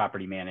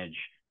 property manage,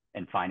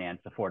 and finance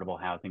affordable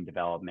housing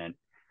development.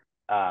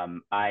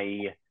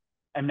 I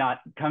am not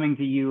coming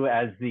to you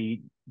as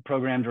the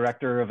program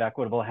director of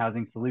equitable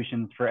housing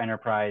solutions for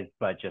Enterprise,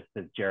 but just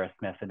as Jarrah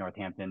Smith, a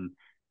Northampton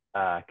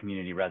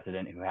community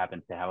resident who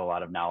happens to have a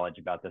lot of knowledge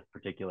about this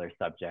particular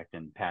subject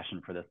and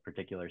passion for this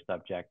particular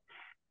subject.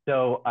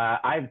 So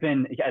I've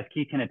been, as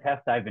Keith can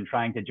attest, I've been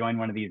trying to join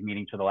one of these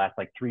meetings for the last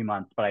like 3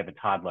 months, but I have a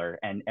toddler,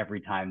 and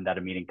every time that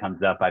a meeting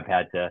comes up, I've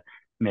had to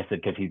miss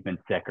it because he's been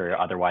sick or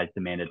otherwise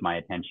demanded my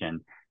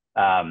attention.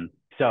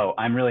 So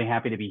I'm really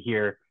happy to be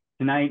here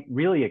tonight.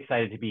 Really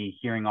excited to be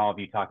hearing all of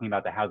you talking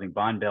about the housing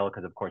bond bill,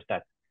 because of course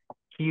that's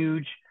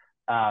huge.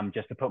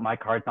 Just to put my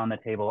cards on the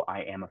table,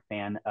 I am a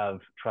fan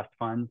of trust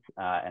funds,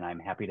 and I'm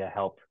happy to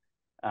help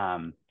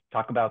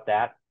talk about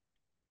that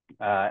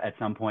at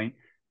some point.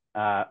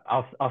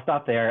 I'll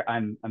stop there.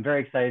 I'm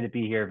very excited to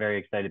be here, very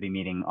excited to be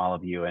meeting all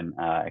of you, and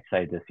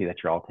excited to see that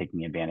you're all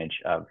taking advantage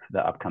of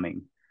the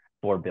upcoming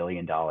 $4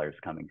 billion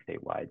coming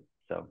statewide.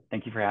 So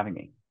thank you for having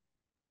me.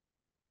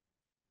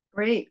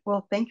 Great.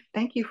 Well, thank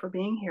you for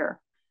being here.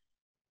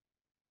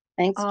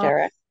 Thanks,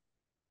 Jarrah.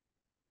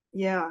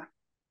 Yeah.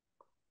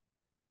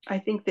 I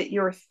think that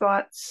your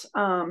thoughts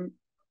and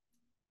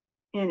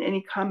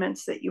any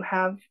comments that you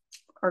have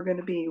are going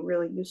to be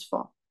really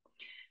useful.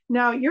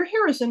 Now, you're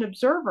here as an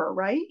observer,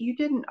 right? You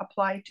didn't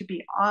apply to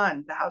be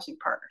on the housing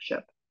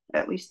partnership,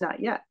 at least not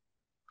yet.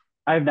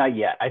 I have not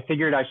yet. I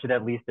figured I should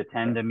at least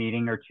attend a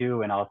meeting or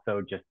two, and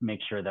also just make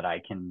sure that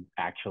I can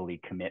actually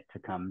commit to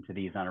come to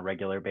these on a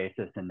regular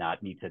basis and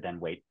not need to then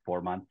wait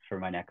 4 months for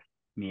my next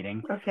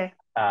meeting. Okay.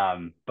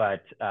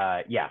 But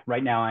yeah,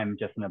 right now I'm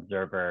just an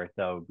observer.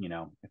 So, you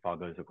know, if all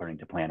goes according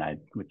to plan, I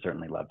would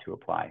certainly love to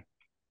apply.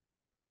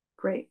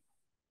 Great.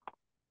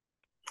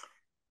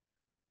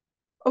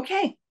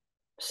 Okay.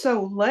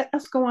 So let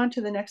us go on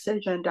to the next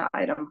agenda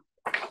item,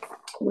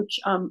 which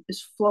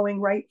is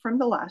flowing right from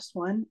the last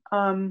one.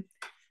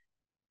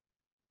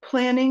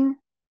 planning,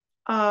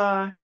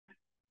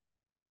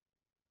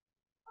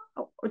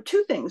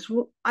 two things.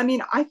 I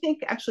mean, I think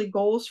actually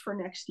goals for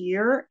next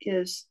year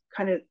is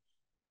kind of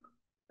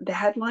the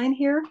headline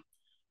here.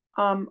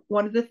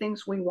 One of the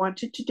things we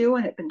wanted to do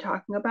and have been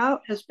talking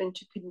about has been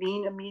to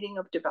convene a meeting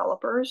of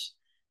developers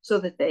so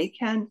that they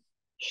can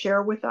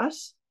share with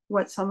us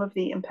what some of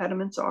the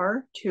impediments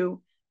are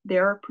to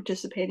their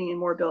participating in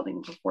more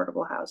building of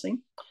affordable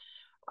housing.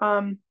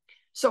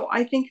 So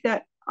I think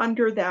that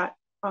under that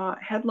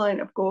headline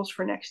of goals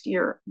for next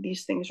year,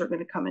 these things are going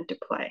to come into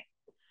play.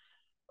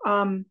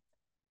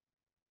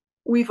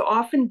 We've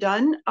often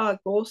done a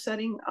goal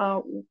setting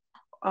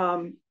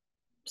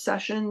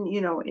session,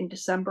 you know, in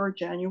December,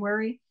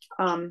 January.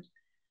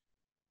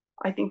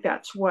 I think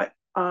that's what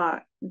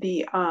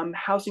the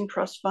Housing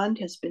Trust Fund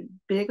has been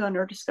big on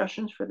our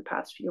discussions for the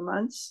past few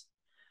months.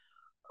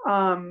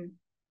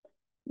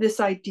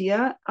 This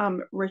idea,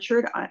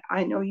 Richard,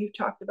 I know you've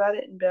talked about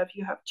it, and Bev,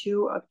 you have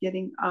too, of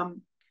getting a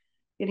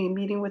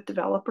meeting with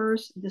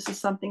developers. This is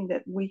something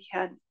that we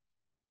can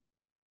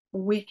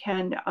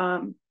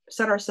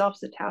set ourselves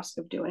the task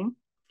of doing.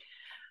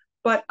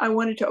 But I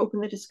wanted to open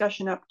the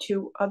discussion up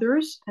to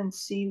others and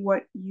see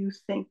what you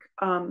think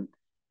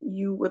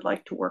you would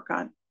like to work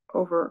on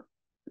over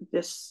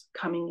this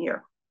coming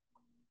year.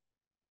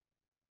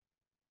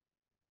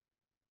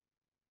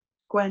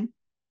 Gwen?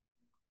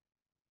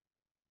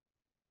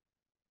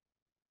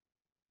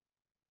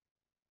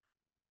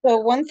 So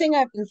one thing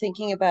I've been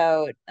thinking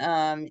about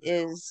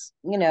is,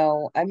 you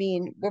know, I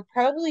mean, we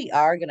probably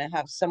are going to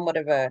have somewhat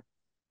of a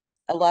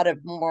lot of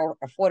more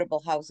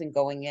affordable housing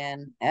going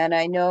in. And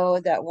I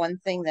know that one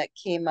thing that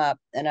came up,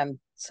 and I'm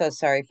so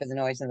sorry for the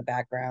noise in the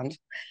background,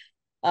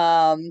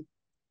 um,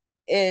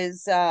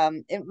 is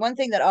one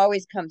thing that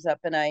always comes up,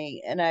 and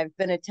I've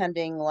been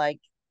attending, like,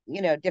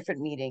 you know,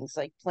 different meetings,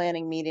 like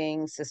planning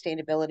meetings,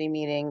 sustainability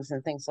meetings,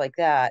 and things like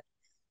that.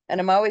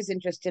 And I'm always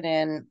interested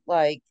in,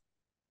 like,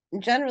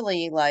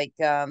 generally, like,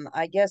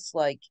 I guess,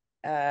 like,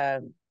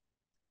 you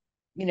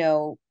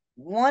know,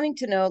 wanting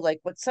to know, like,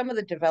 what some of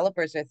the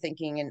developers are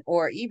thinking, and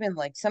or even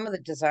like some of the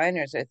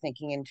designers are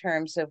thinking in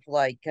terms of,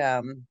 like,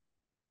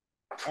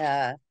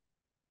 uh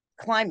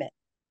climate,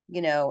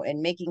 you know,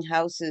 and making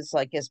houses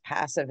like as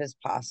passive as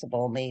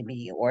possible,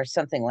 maybe, or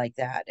something like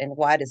that. And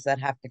why does that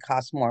have to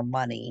cost more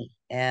money?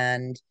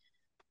 And,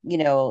 you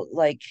know,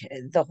 like,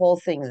 the whole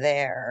thing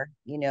there,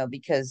 you know,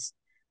 because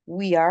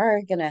we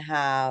are going to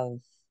have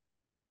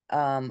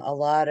a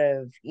lot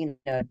of, you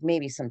know,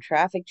 maybe some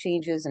traffic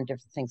changes and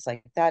different things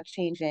like that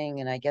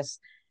changing. And I guess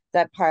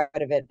that part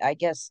of it, I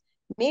guess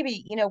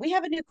maybe, you know, we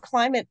have a new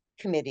climate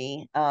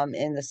committee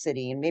in the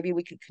city, and maybe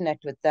we could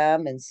connect with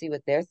them and see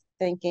what they're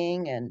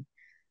thinking. And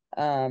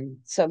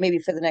so maybe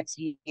for the next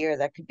year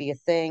that could be a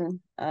thing.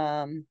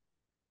 Yeah,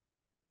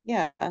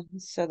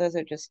 so those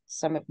are just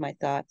some of my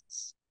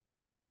thoughts.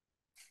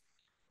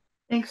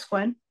 Thanks,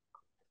 Gwen.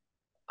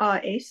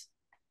 Ace?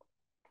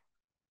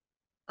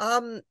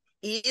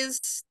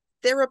 Is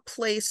there a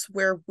place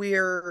where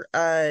we're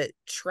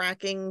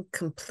tracking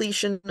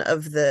completion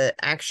of the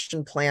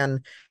action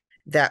plan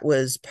that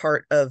was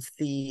part of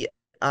the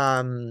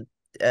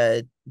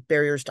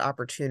barriers to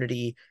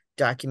opportunity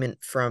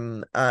document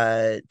from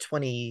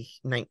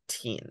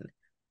 2019?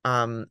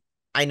 I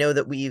know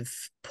that we've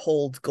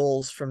pulled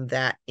goals from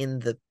that in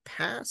the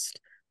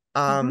past.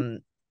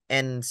 And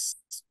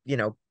you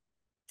know,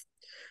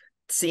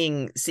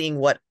 seeing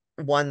what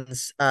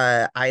ones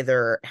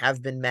either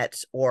have been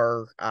met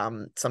or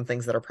some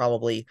things that are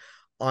probably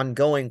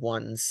ongoing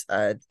ones.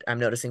 I'm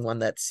noticing one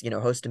that's, you know,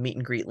 host a meet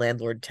and greet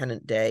landlord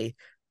tenant day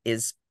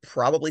is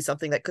probably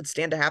something that could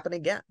stand to happen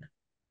again.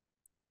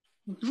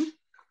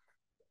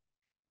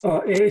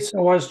 Ace, I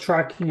was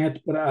tracking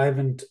it, but I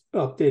haven't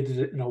updated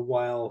it in a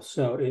while,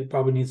 so it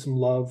probably needs some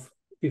love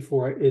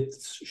before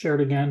it's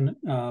shared again.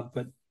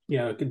 But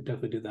yeah, I could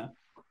definitely do that.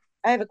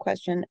 I have a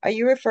question. Are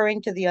you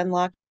referring to the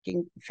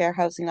Unlocking Fair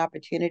Housing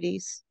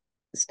Opportunities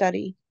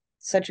study?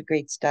 Such a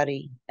great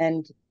study,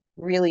 and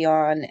really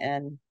on,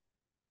 and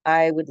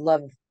I would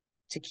love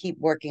to keep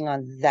working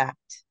on that.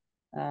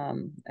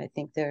 I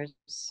think there's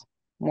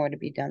more to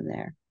be done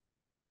there.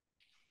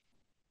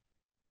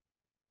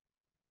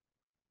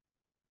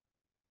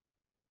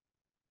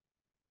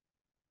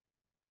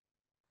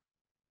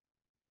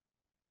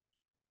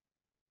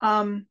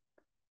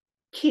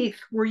 Keith,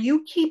 were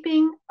you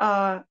keeping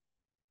at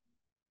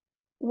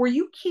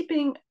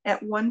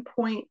one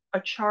point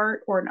a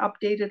chart or an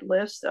updated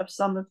list of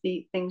some of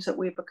the things that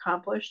we've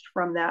accomplished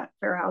from that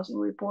fair housing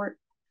report?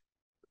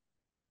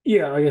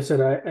 Yeah, like I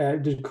said, I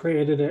just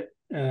created it,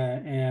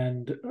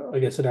 and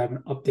like I said, I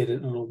haven't updated it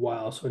in a little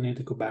while, so I need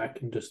to go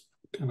back and just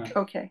kind of,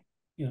 Okay.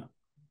 yeah.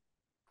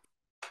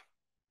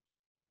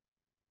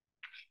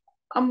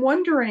 I'm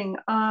wondering,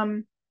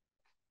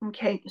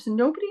 okay, so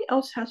nobody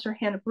else has their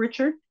hand up.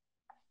 Richard?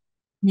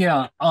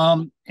 Yeah,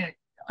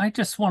 I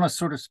just want to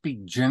sort of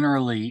speak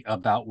generally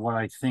about what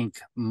I think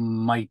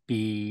might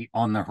be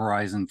on the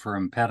horizon for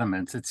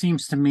impediments. It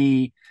seems to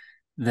me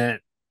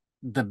that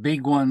the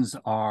big ones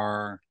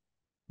are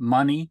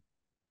money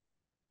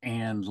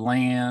and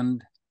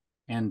land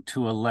and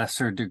to a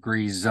lesser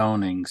degree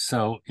zoning.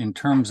 So in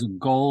terms of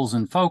goals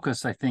and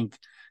focus, I think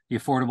the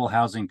Affordable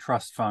Housing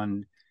Trust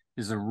Fund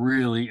is a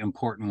really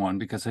important one,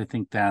 because I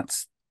think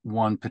that's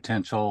one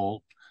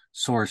potential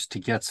source to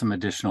get some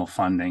additional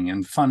funding.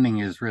 And funding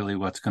is really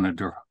what's going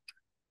to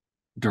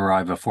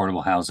derive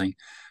affordable housing.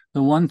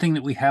 The one thing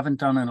that we haven't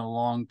done in a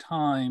long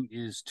time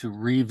is to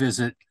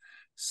revisit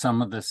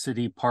some of the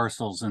city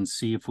parcels and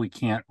see if we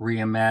can't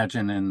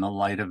reimagine, in the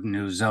light of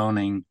new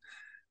zoning,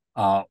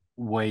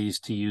 ways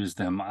to use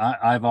them.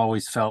 I've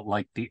always felt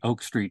like the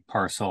Oak Street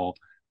parcel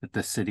that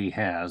the city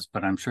has,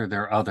 but I'm sure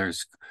there are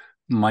others,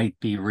 might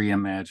be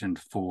reimagined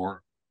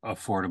for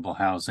affordable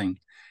housing.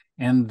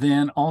 And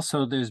then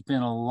also there's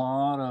been a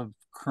lot of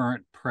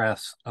current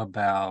press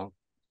about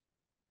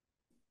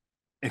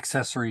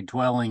accessory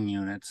dwelling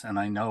units, and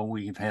I know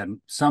we've had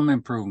some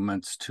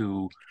improvements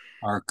to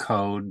our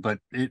code, but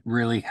it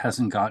really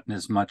hasn't gotten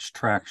as much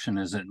traction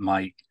as it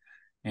might.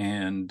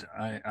 And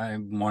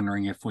I'm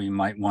wondering if we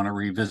might want to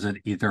revisit,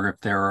 either if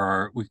there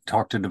are, we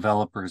talked to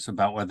developers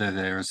about whether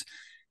there's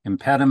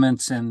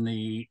impediments in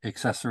the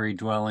accessory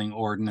dwelling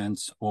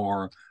ordinance,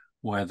 or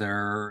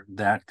whether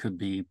that could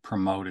be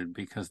promoted,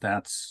 because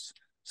that's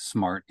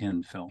smart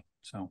infill.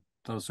 So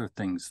those are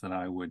things that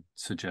I would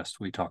suggest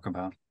we talk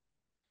about.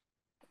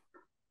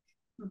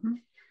 Mm-hmm.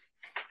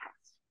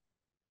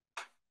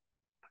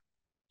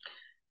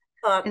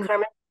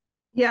 Carmen?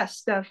 Yes,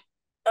 Steph.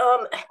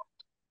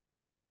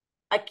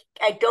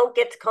 I don't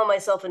get to call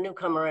myself a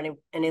newcomer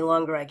any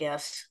longer, I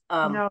guess.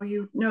 No,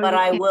 but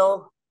I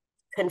will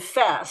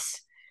confess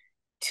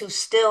to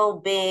still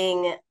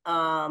being,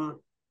 I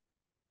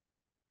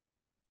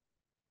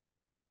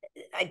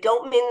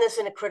don't mean this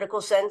in a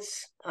critical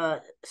sense.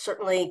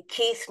 Certainly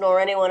Keith nor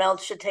anyone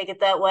else should take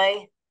it that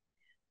way.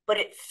 But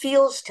it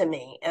feels to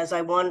me, as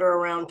I wander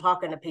around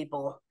talking to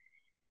people,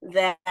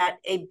 that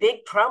a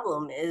big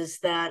problem is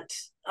that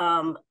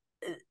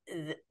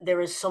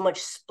there is so much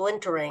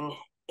splintering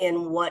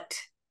in what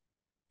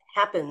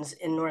happens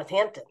in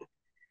Northampton.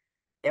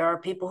 There are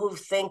people who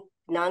think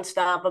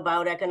nonstop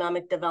about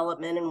economic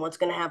development and what's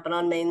going to happen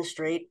on Main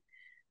Street.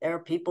 There are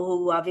people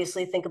who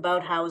obviously think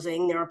about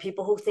housing. There are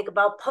people who think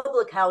about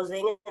public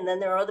housing. And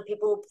then there are other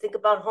people who think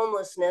about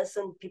homelessness,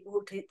 and people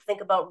who think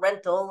about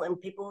rental, and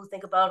people who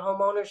think about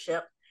home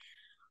ownership.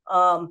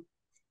 The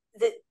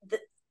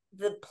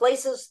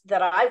places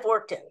that I've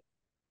worked in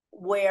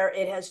where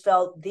it has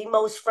felt the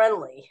most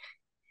friendly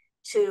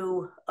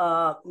to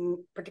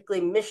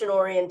particularly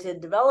mission-oriented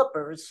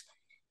developers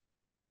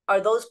are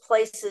those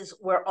places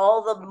where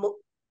all the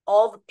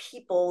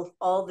people,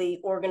 all the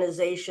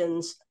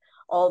organizations,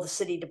 all the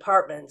city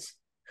departments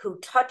who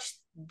touch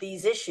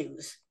these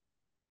issues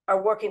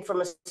are working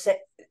from a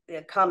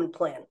common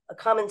plan, a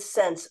common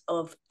sense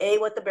of A,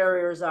 what the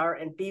barriers are,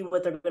 and B,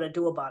 what they're going to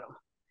do about them.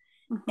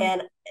 Mm-hmm.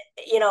 And,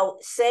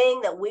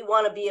 saying that we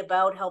want to be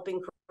about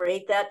helping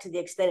create that to the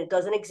extent it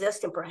doesn't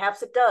exist, and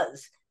perhaps it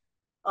does,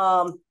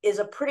 is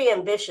a pretty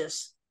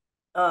ambitious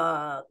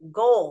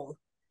goal.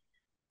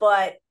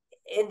 But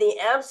in the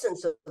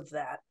absence of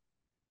that,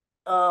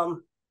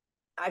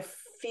 I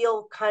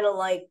feel kind of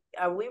like,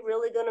 are we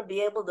really going to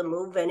be able to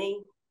move any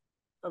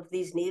of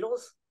these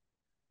needles?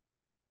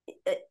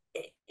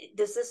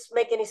 Does this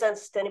make any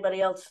sense to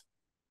anybody else?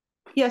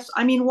 Yes.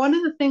 I mean, one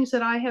of the things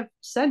that I have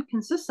said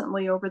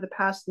consistently over the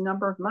past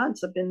number of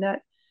months have been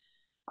that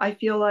I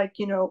feel like,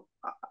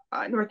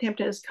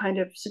 Northampton is kind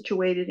of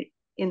situated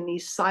in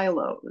these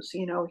silos.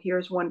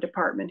 Here's one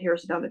department,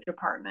 here's another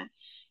department,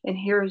 and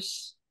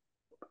here's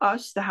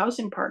us, the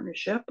housing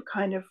partnership,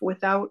 kind of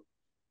without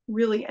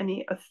really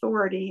any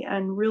authority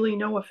and really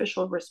no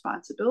official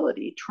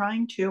responsibility,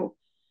 trying to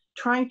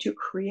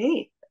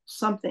create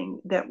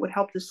something that would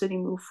help the city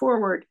move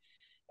forward,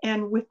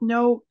 and with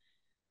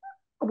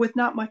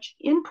not much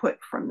input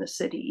from the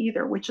city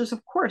either, which is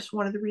of course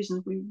one of the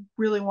reasons we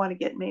really want to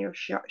get Mayor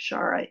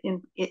Shara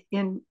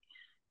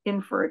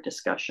in for a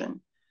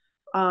discussion.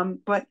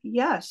 But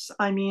yes,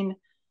 I mean,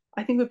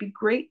 I think it would be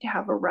great to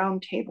have a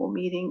roundtable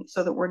meeting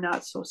so that we're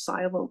not so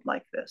siloed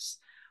like this.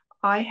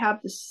 I have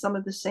some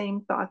of the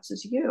same thoughts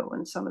as you,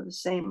 and some of the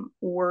same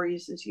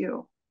worries as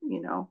you.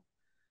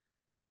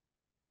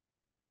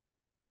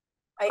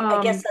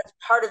 I guess that's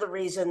part of the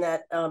reason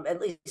that at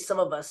least some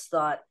of us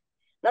thought,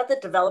 not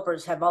that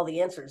developers have all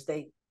the answers,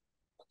 they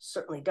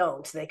certainly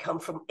don't. They come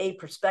from a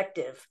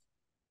perspective.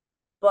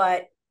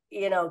 But,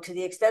 to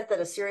the extent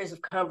that a series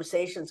of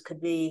conversations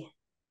could be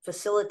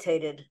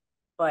facilitated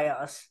by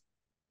us,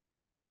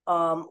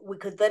 we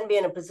could then be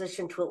in a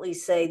position to at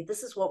least say,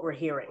 this is what we're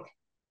hearing.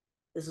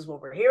 This is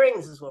what we're hearing.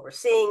 This is what we're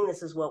seeing.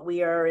 This is what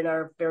we are in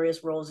our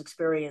various roles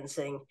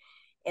experiencing.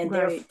 And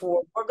right.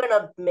 Therefore, we're going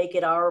to make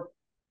it our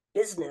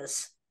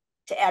business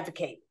to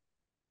advocate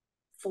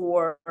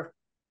for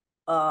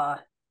a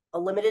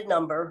limited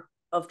number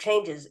of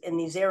changes in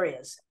these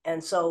areas.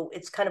 And so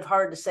it's kind of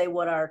hard to say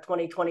what our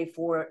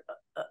 2024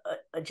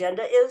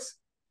 agenda is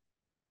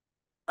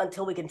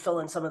until we can fill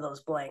in some of those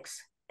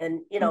blanks.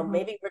 And,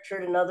 maybe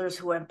Richard and others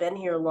who have been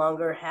here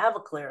longer have a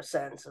clear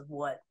sense of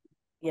what,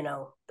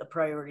 the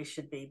priorities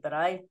should be. But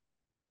I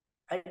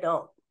I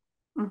don't.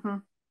 Mm-hmm.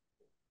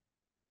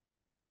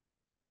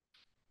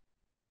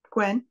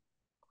 Gwen?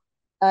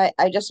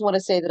 I just want to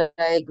say that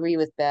I agree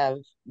with Bev.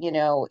 You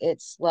know,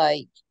 it's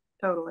like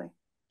Totally.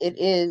 it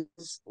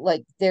is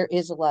like there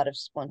is a lot of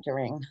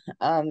splintering.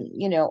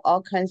 You know,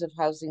 all kinds of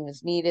housing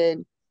is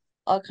needed,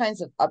 all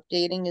kinds of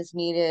updating is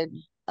needed.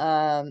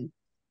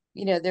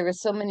 You know, there are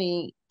so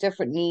many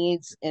different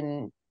needs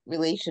in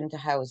relation to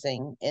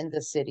housing in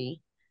the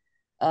city.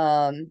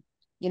 Um,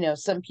 you know,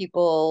 some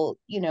people,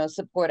 you know,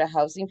 support a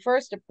housing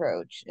first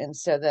approach. And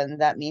so then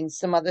that means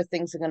some other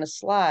things are going to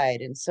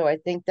slide. And so I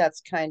think that's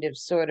kind of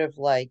sort of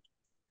like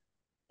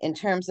in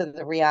terms of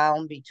the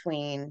realm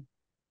between,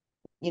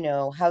 you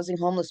know, housing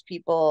homeless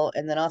people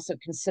and then also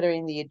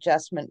considering the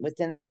adjustment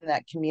within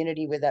that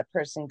community where that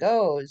person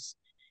goes.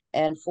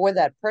 And for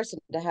that person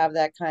to have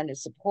that kind of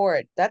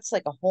support, that's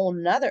like a whole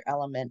nother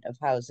element of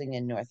housing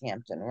in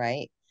Northampton,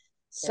 right?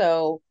 Yeah.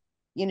 So,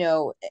 you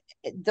know,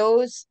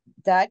 those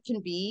that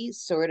can be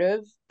sort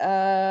of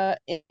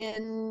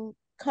incongruent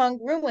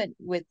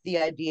with the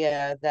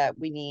idea that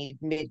we need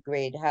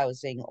mid-grade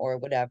housing or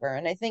whatever.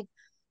 And I think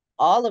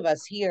all of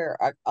us here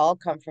are all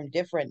come from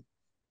different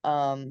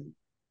um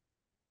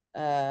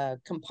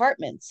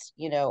compartments,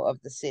 you know,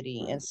 of the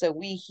city. And so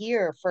we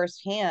hear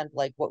firsthand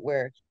like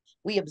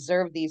we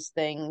observe these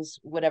things,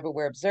 whatever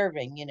we're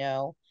observing, you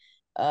know.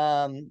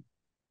 Um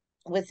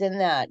Within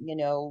that, you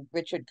know,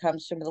 Richard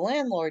comes from the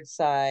landlord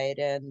side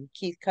and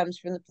Keith comes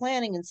from the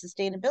planning and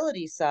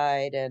sustainability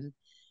side. And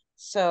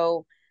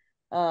so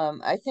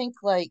I think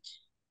like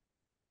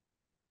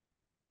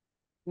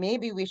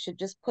maybe we should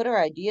just put our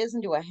ideas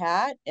into a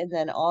hat. And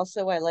then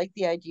also, I like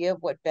the idea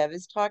of what Bev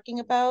is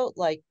talking about.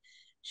 Like,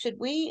 should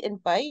we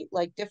invite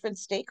like different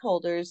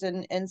stakeholders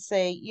and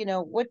say, you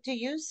know, what do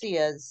you see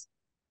as,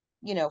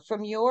 you know,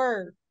 from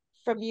your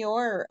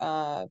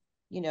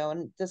you know,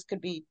 and this could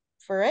be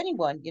for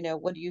anyone, you know,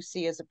 what do you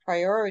see as a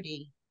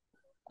priority?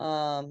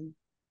 Um,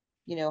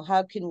 you know,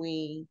 how can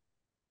we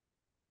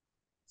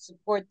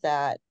support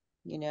that?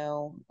 You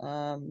know,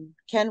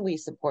 can we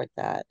support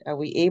that? Are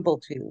we able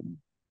to?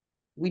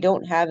 We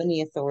don't have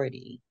any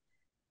authority.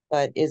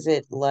 But is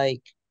it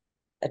like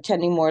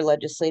attending more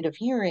legislative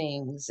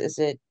hearings? Is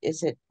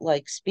it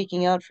like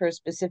speaking out for a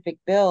specific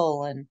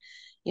bill? And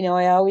you know,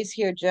 I always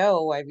hear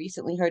Joe. I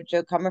recently heard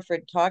Joe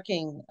Comerford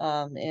talking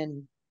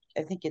in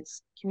I think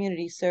it's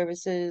community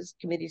services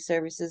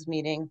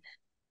meeting.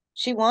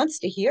 She wants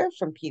to hear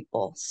from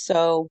people.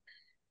 So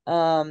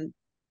um,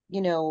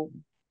 you know,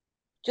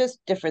 just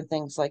different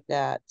things like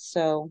that.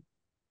 So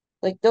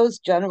like those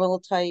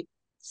general type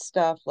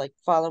stuff, like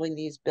following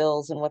these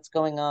bills and what's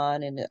going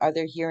on, and are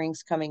there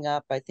hearings coming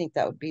up? I think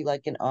that would be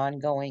like an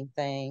ongoing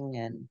thing,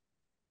 and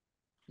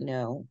you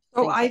know,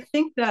 So things I like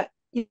think that,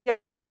 yeah,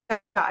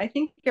 I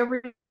think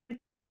everything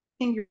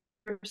you're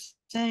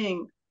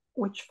saying,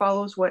 which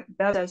follows what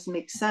Bev says,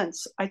 makes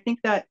sense. I think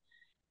that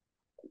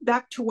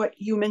back to what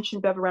you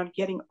mentioned, Bev, around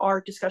getting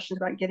our discussions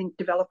about getting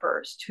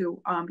developers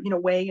to,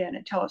 weigh in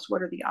and tell us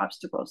what are the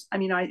obstacles. I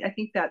mean, I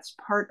think that's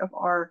part of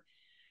our,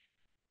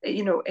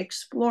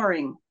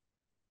 exploring,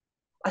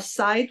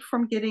 aside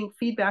from getting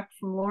feedback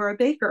from Laura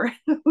Baker,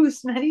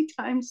 who's many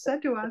times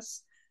said to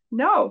us,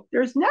 no,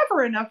 there's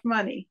never enough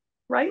money,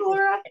 right,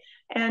 Laura?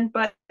 And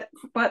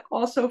but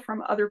also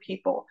from other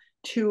people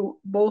to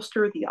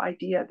bolster the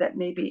idea that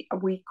maybe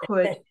we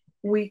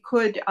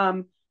could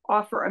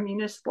offer a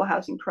municipal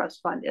housing trust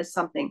fund as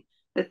something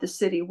that the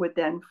city would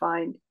then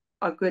find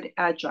a good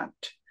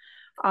adjunct.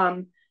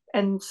 Um,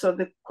 and so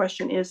the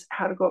question is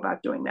how to go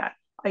about doing that.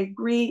 I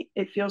agree.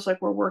 It feels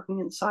like we're working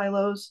in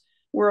silos.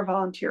 We're a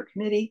volunteer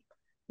committee.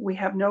 We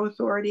have no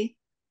authority.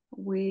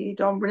 We're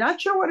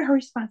not sure what our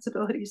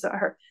responsibilities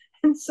are.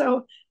 And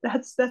so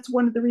that's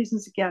one of the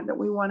reasons, again, that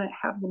we want to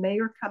have the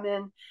mayor come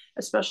in,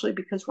 especially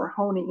because we're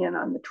honing in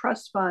on the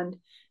trust fund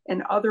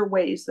and other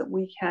ways that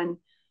we can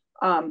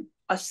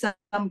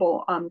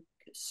assemble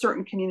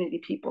certain community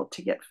people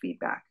to get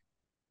feedback.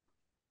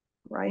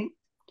 Right?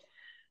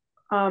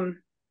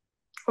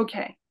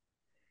 Okay.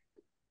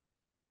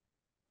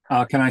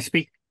 Can I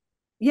speak?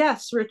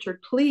 Yes,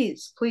 Richard,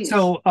 please, please.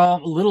 So, a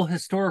little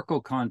historical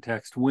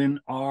context. When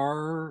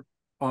our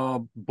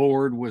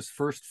board was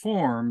first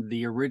formed,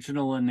 the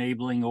original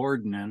enabling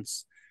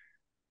ordinance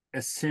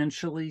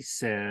essentially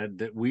said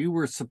that we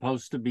were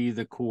supposed to be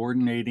the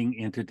coordinating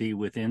entity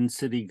within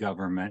city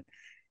government,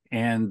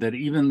 and that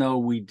even though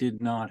we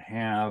did not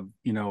have,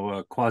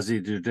 a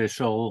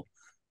quasi-judicial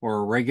or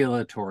a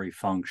regulatory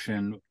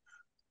function,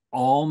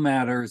 all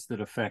matters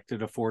that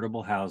affected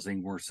affordable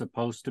housing were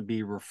supposed to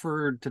be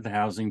referred to the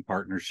housing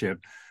partnership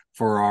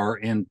for our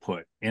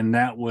input. And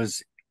that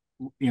was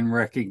in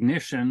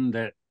recognition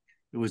that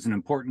it was an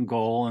important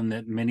goal and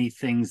that many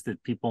things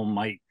that people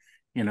might,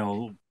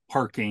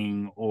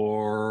 parking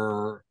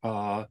or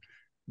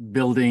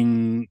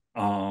building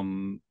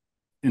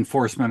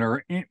enforcement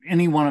or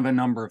any one of a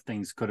number of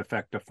things could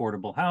affect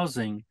affordable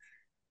housing.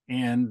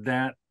 And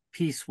that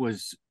piece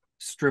was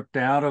stripped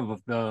out of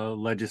the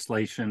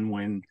legislation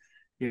when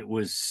it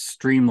was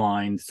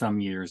streamlined some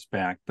years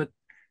back. But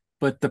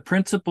but the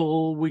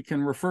principle we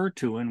can refer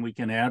to and we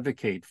can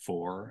advocate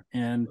for.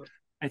 And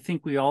I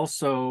think we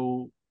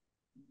also,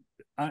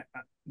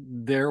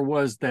 there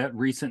was that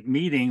recent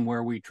meeting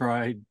where we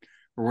tried,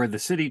 or where the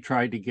city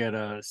tried to get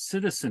a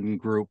citizen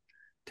group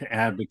to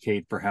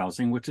advocate for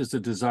housing, which is a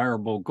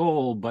desirable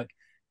goal. But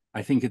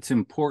I think it's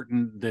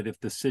important that if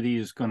the city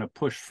is going to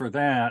push for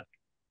that,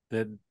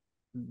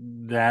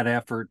 that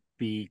effort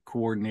be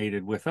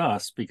coordinated with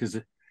us, because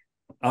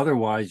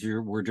otherwise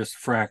we're just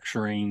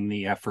fracturing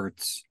the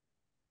efforts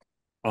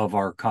of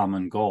our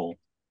common goal.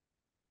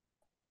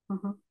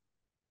 Mm-hmm.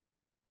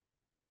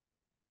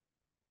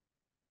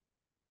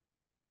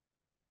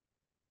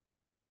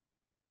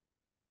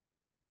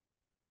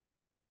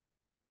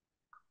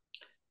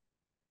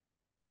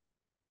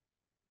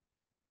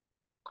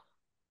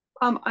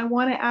 I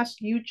want to ask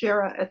you,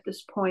 Jara, at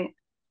this point,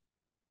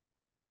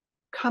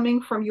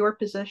 coming from your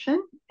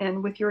position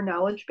and with your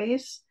knowledge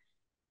base,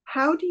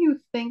 how do you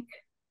think,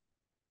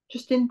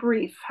 just in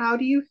brief, how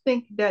do you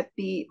think that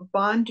the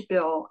bond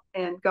bill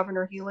and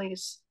Governor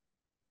Healey's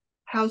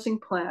housing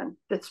plan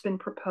that's been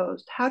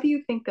proposed, how do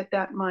you think that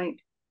that might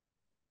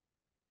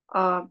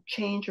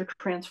change or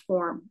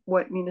transform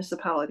what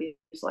municipalities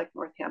like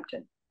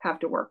Northampton have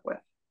to work with?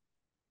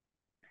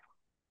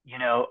 You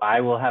know,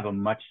 I will have a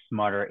much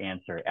smarter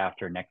answer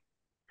after next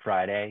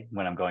Friday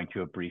when I'm going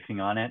to a briefing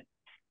on it.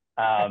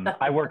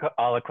 I work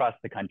all across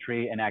the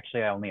country, and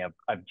actually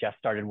I've just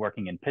started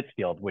working in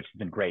Pittsfield, which has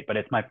been great, but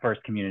it's my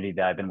first community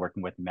that I've been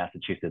working with in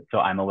Massachusetts. So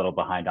I'm a little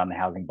behind on the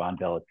housing bond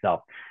bill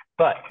itself.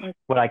 But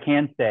what I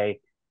can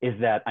say is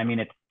that, I mean,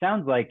 it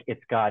sounds like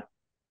it's got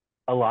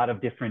a lot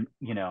of different,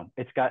 you know,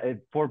 it's got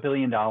 $4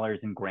 billion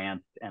in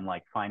grants and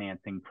like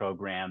financing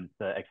programs,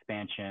 the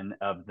expansion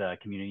of the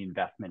community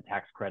investment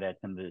tax credits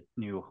and the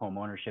new home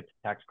ownership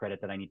tax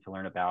credit that I need to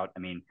learn about. I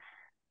mean,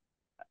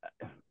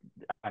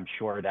 I'm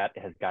sure that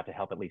has got to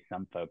help at least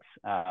some folks.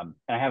 And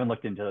I haven't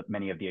looked into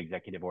many of the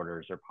executive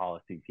orders or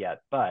policies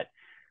yet, but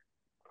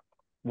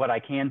what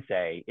I can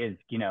say is,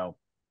 you know,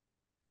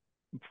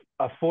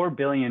 a $4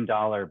 billion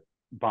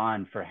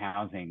bond for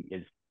housing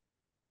is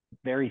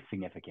very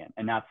significant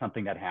and not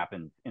something that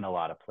happens in a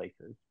lot of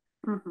places.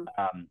 Mm-hmm.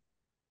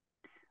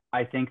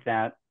 I think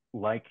that,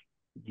 like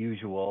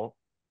usual,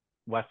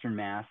 Western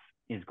Mass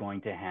is going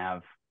to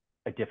have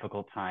a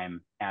difficult time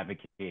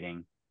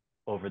advocating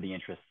over the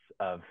interests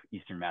of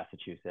Eastern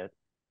Massachusetts.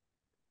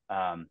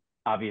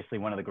 Obviously,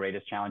 one of the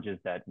greatest challenges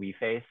that we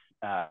face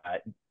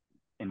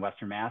in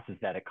Western Mass is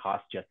that it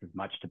costs just as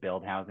much to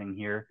build housing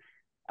here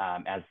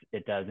as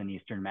it does in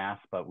Eastern Mass,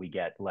 but we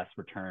get less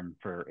return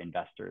for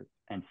investors.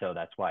 And so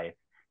that's why if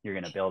you're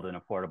going to build an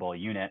affordable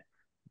unit,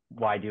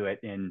 why do it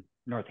in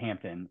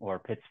Northampton or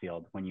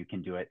Pittsfield when you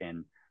can do it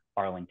in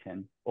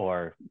Arlington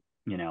or,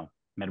 you know,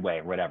 Midway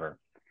or whatever.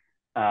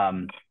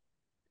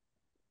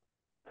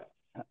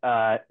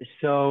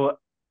 So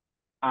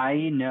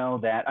I know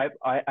that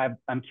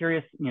I'm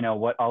curious, you know,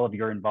 what all of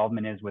your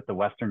involvement is with the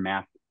Western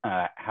Mass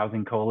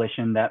Housing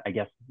Coalition that I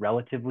guess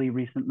relatively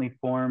recently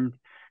formed.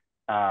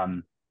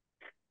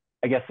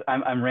 I guess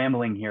I'm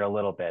rambling here a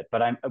little bit,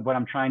 but what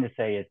I'm trying to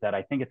say is that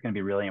I think it's going to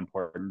be really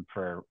important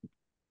for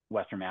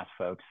Western Mass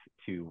folks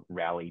to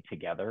rally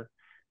together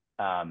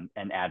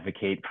and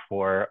advocate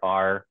for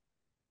our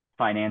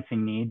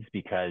financing needs,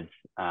 because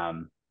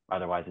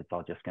otherwise it's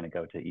all just going to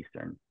go to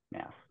Eastern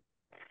Mass.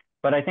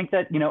 But I think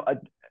that, you know,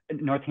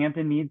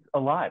 Northampton needs a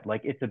lot.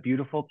 Like, it's a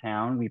beautiful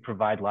town. We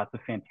provide lots of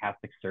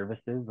fantastic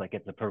services. Like,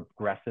 it's a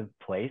progressive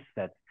place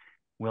that's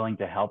willing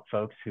to help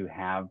folks who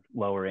have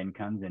lower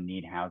incomes and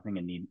need housing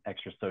and need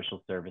extra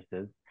social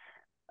services.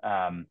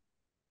 You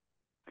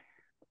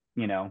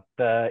know,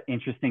 the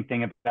interesting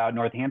thing about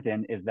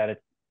Northampton is that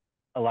it's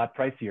a lot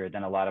pricier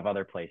than a lot of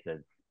other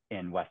places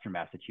in Western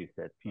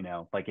Massachusetts. You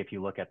know, like if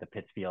you look at the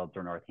Pittsfields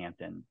or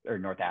Northampton or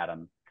North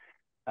Adams.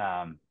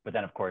 But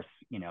then, of course,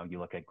 you know, you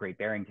look at Great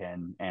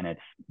Barrington and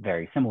it's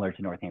very similar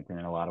to Northampton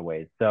in a lot of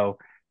ways. So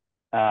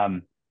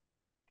I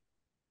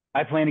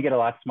plan to get a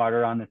lot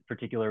smarter on this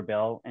particular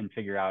bill and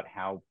figure out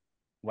how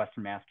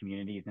Western Mass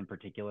communities in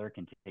particular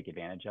can take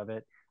advantage of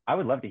it. I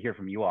would love to hear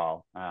from you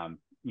all,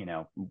 you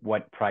know,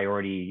 what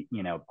priority,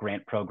 you know,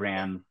 grant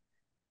programs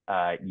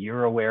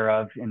you're aware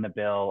of in the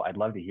bill. I'd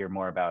love to hear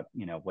more about,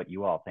 you know, what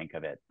you all think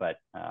of it. But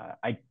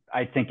I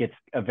think it's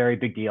a very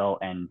big deal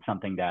and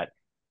something that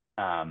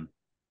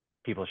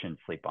people shouldn't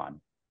sleep on.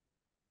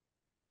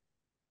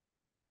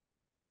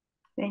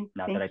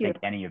 Not that I think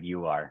any of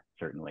you are,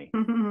 certainly.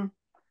 Mm-hmm.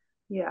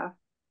 Yeah.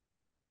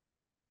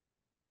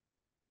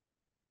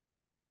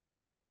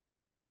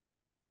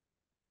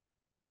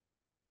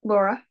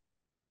 Laura?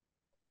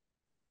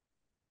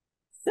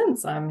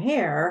 Since I'm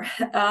here,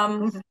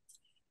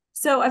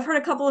 so I've heard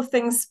a couple of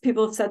things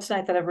people have said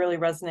tonight that have really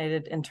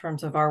resonated in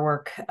terms of our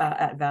work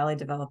at Valley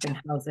Developing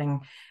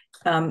Housing.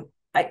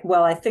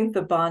 I think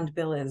the bond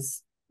bill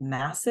is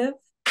massive.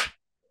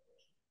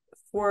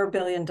 $4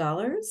 billion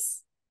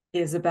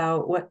is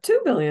about what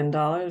 $2 billion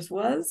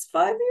was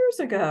 5 years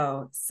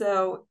ago.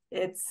 So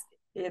it's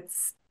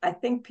I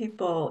think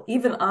people,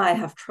 even I,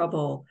 have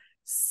trouble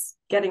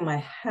getting my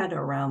head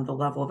around the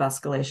level of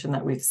escalation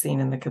that we've seen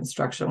in the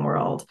construction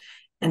world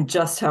and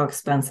just how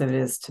expensive it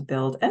is to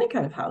build any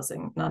kind of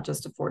housing, not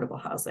just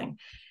affordable housing.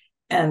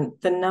 And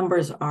the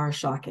numbers are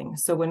shocking.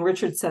 So when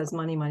Richard says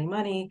money, money,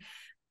 money,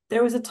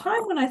 there was a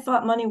time when I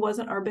thought money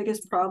wasn't our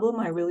biggest problem.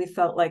 I really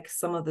felt like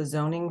some of the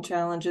zoning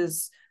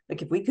challenges,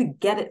 like if we could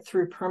get it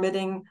through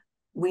permitting,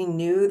 we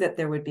knew that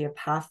there would be a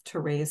path to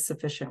raise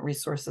sufficient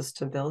resources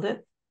to build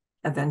it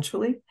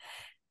eventually.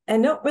 I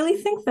don't really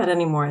think that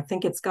anymore. I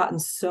think it's gotten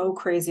so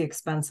crazy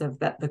expensive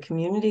that the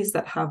communities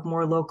that have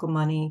more local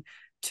money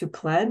to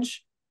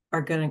pledge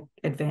are going to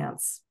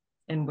advance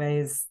in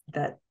ways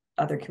that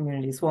other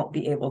communities won't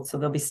be able to.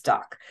 They'll be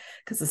stuck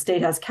because the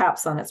state has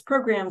caps on its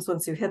programs.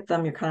 Once you hit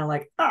them, you're kind of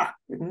like,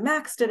 we've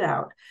maxed it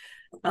out.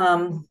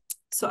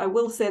 So I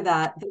will say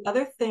that. The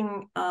other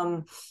thing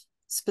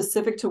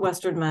specific to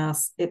Western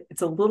Mass,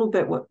 it's a little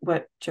bit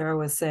what Jara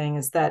was saying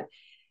is that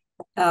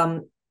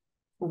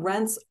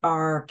rents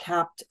are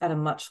capped at a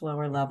much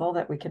lower level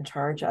that we can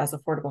charge as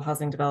affordable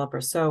housing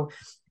developers. So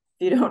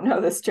if you don't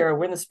know this, Jara,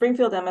 we're in the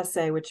Springfield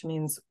MSA, which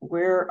means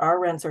our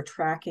rents are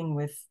tracking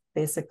with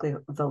basically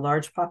the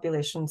large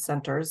population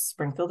centers,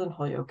 Springfield and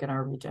Holyoke in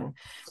our region,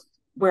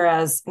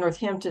 whereas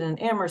Northampton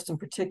and Amherst in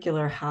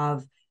particular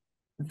have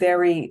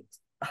very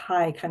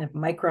high kind of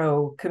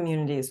micro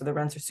communities where the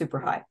rents are super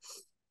high.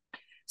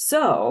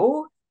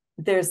 So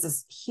there's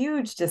this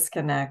huge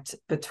disconnect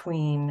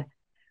between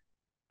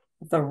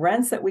the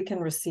rents that we can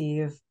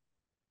receive,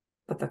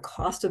 but the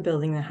cost of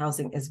building the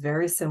housing is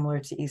very similar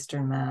to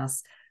Eastern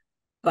Mass,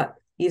 but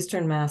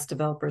Eastern Mass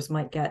developers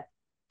might get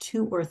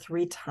 2 or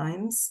 3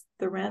 times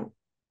the rent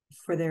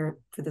for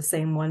the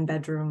same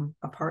 1-bedroom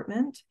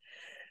apartment.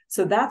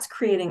 So that's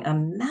creating a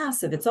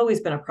massive, it's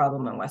always been a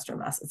problem in Western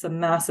Mass. It's a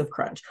massive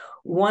crunch.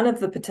 One of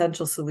the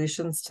potential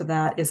solutions to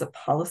that is a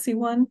policy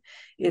one.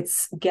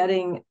 It's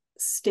getting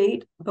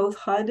state, both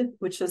HUD,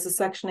 which is a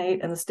Section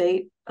 8, and the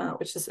state,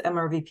 which is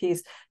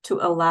MRVPs, to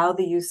allow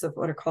the use of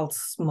what are called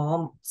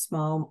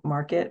small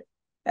market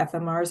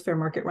FMRs, fair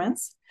market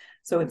rents.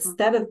 So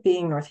instead of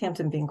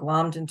Northampton being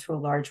glommed into a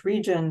large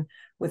region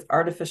with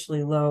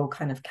artificially low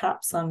kind of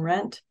caps on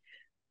rent,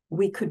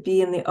 we could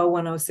be in the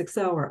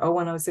 01060 or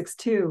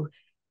 01062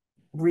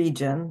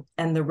 region,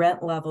 and the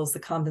rent levels, the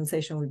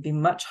compensation would be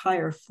much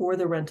higher for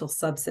the rental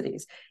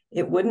subsidies.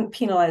 It wouldn't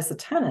penalize the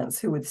tenants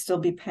who would still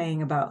be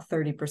paying about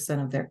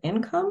 30% of their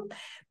income,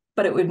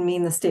 but it would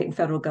mean the state and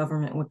federal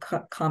government would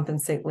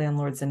compensate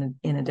landlords in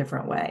a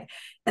different way.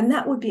 And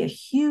that would be a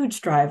huge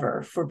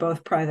driver for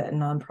both private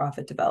and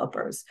nonprofit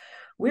developers.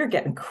 We're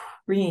getting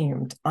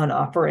creamed on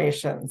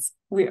operations.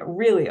 We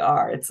really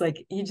are. It's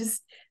like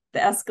the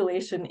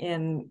escalation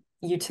in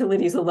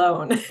utilities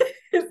alone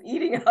is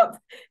eating up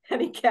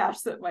any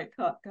cash that might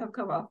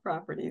come off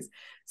properties.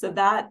 So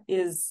that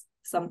is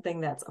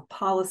something that's a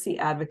policy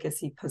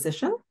advocacy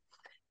position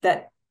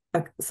that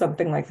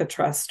something like the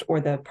trust or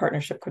the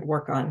partnership could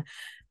work on.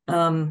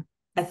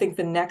 I think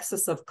the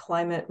nexus of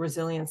climate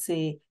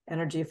resiliency,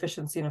 energy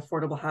efficiency, and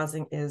affordable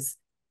housing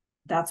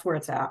that's where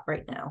it's at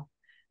right now.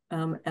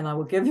 And I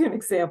will give you an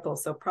example.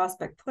 So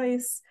Prospect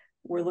Place,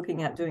 we're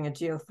looking at doing a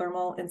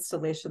geothermal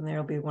installation there.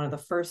 It'll be one of the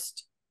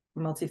first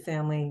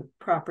multifamily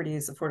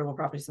properties, affordable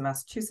properties in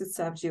Massachusetts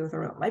to have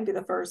geothermal. It might be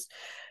the first.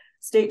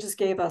 State just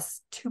gave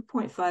us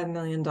 $2.5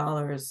 million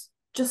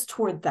just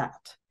toward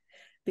that,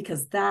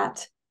 because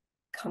that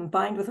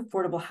combined with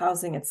affordable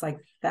housing, it's like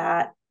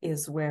that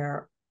is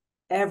where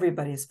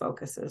everybody's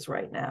focus is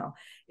right now.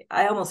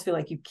 I almost feel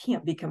like you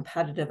can't be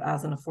competitive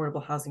as an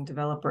affordable housing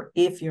developer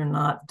if you're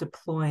not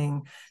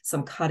deploying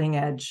some cutting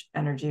edge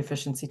energy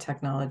efficiency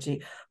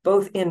technology,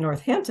 both in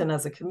Northampton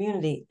as a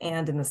community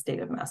and in the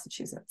state of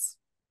Massachusetts.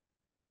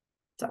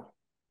 So,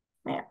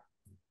 yeah.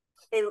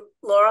 Hey,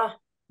 Laura.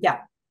 Yeah.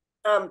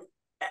 I'm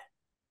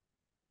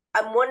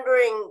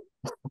wondering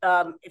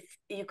if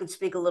you could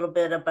speak a little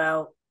bit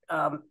about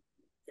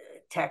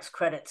tax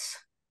credits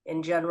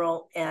in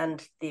general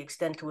and the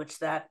extent to which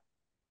that.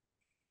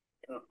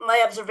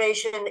 My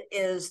observation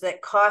is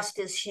that cost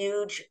is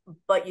huge,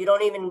 but you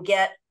don't even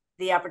get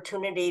the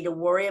opportunity to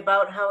worry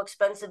about how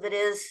expensive it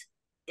is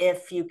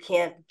if you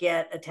can't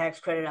get a tax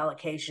credit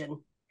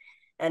allocation.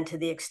 And to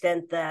the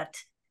extent that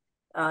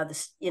the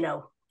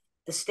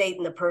state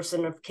in the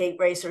person of Kate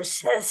Racer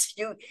says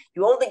you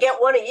only get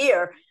one a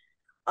year,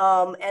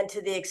 and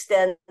to the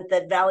extent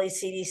that Valley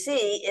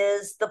CDC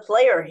is the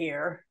player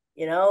here.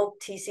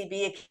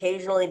 TCB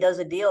occasionally does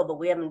a deal, but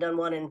we haven't done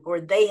one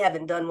or they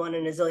haven't done one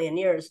in a zillion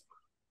years.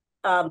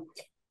 And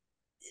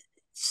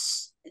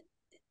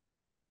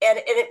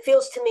it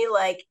feels to me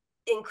like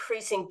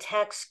increasing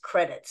tax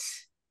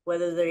credits,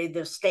 whether they're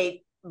the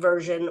state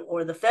version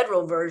or the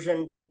federal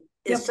version,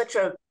 is such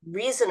a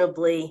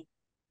reasonably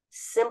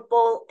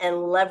simple and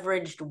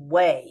leveraged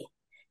way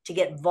to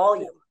get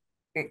volume.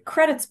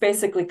 Credits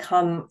basically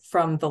come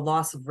from the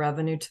loss of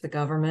revenue to the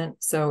government.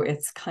 So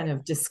it's kind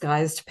of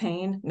disguised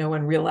pain. No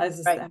one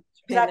realizes that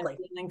exactly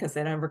because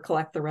they never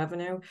collect the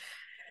revenue.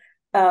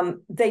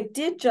 They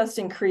did just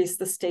increase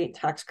the state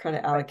tax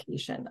credit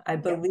allocation. I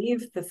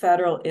believe the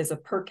federal is a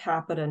per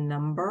capita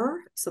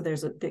number. So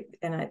there's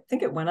and I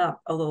think it went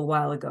up a little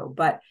while ago,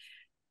 but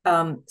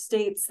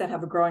states that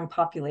have a growing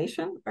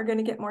population are going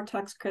to get more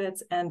tax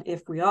credits. And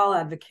if we all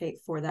advocate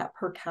for that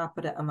per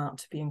capita amount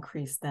to be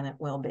increased, then it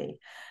will be.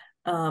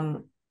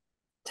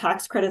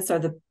 Tax credits are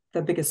the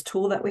biggest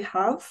tool that we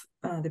have.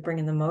 They bring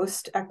in the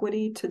most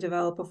equity to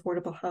develop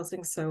affordable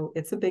housing. So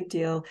it's a big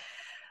deal.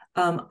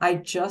 I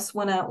just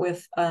went out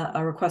with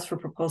a request for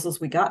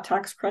proposals. We got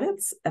tax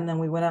credits and then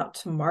we went out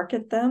to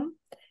market them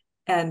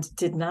and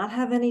did not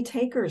have any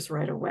takers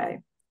right away.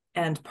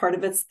 And part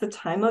of it's the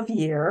time of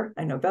year.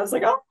 I know Bev's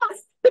like, oh,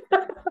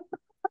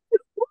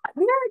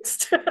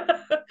 next.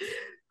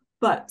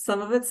 But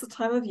some of it's the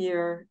time of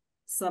year.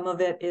 Some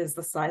of it is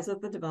the size of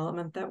the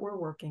development that we're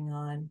working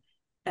on.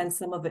 And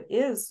some of it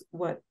is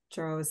what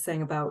Jaro was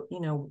saying about,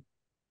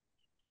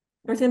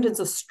 Northampton's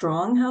a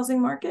strong housing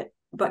market,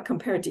 but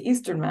compared to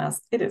Eastern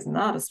Mass, it is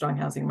not a strong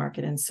housing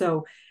market. And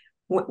so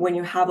when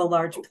you have a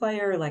large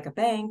player like a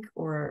bank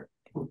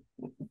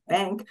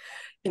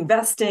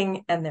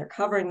investing and they're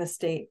covering the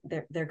state,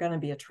 they're going to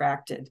be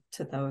attracted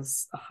to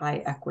those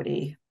high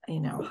equity,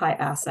 high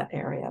asset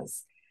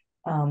areas.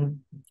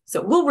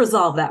 So we'll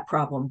resolve that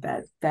problem,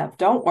 Bev.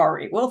 Don't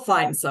worry, we'll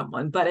find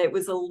someone. But it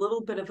was a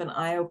little bit of an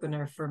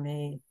eye-opener for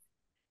me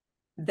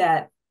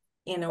that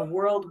in a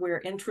world where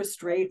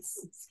interest rates,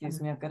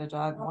 excuse me, I've got a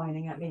dog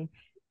whining at me,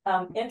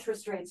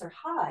 interest rates are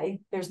high,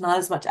 there's not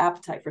as much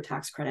appetite for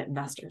tax credit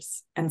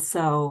investors. And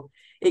so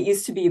it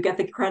used to be you get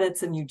the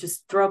credits and you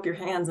just throw up your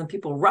hands and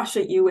people rush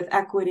at you with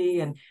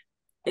equity, and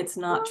it's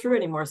not true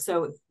anymore.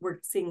 So we're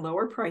seeing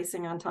lower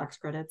pricing on tax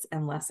credits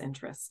and less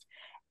interest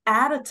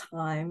at a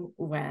time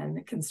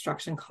when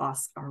construction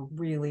costs are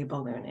really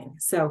ballooning.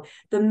 So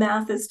the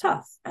math is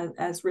tough.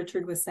 As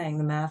Richard was saying,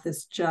 the math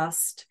is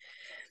just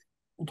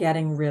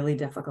getting really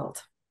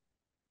difficult.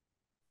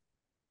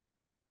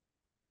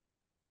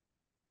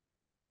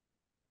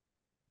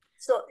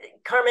 So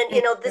Carmen,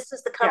 this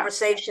is the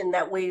conversation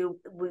that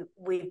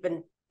we've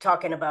been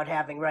talking about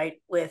having, right?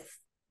 With,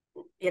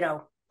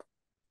 a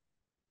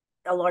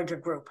larger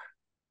group,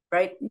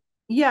 right?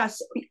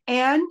 Yes.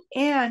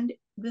 And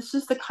this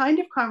is the kind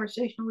of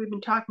conversation we've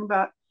been talking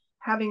about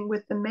having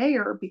with the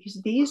mayor, because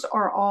these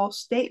are all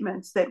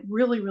statements that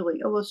really,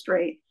 really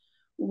illustrate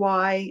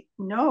why,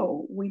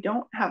 no, we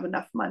don't have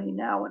enough money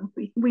now and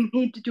we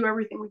need to do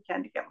everything we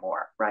can to get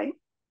more, right?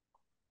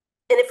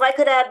 And if I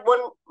could add one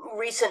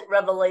recent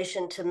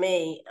revelation to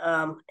me,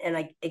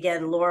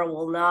 again, Laura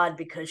will nod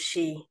because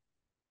she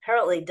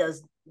apparently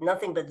does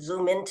nothing but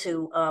zoom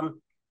into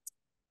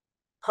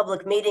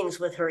public meetings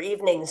with her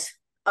evenings.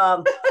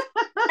 The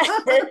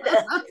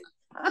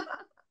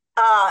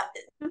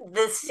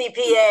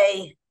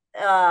CPA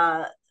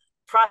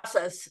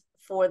process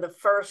for the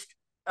first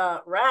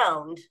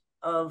round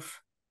of,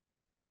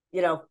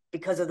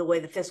 because of the way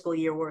the fiscal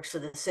year works for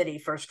the city,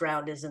 first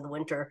round is in the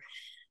winter,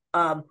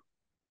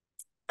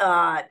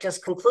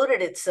 just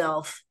concluded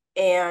itself,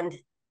 and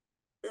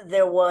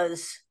there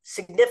was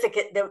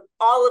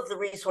all of the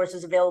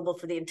resources available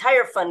for the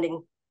entire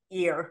funding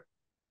year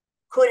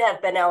could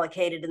have been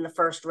allocated in the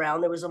first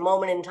round. There was a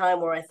moment in time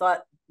where I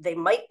thought they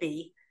might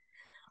be,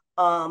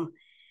 and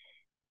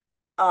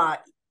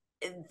that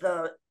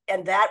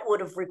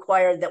would have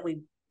required that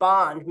we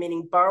bond,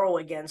 meaning borrow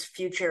against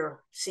future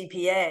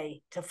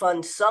CPA to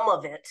fund some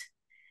of it.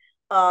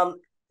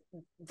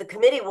 The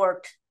committee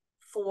worked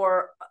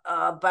for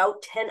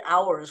about 10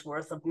 hours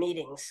worth of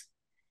meetings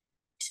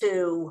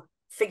to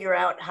figure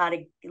out how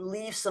to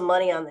leave some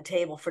money on the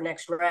table for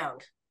next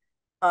round.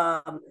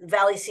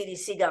 Valley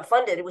CDC got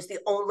funded. It was the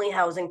only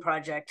housing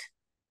project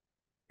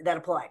that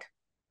applied.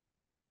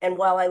 And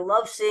while I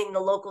love seeing the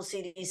local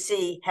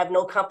CDC have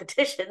no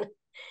competition,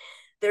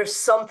 there's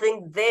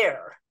something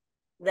there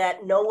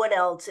that no one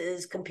else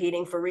is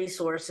competing for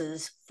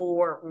resources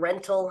for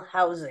rental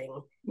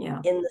housing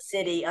in the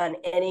city on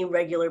any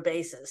regular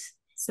basis.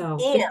 So,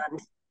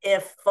 and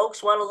if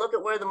folks want to look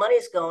at where the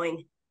money's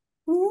going,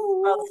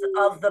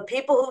 of the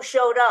people who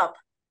showed up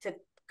to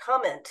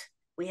comment,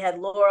 we had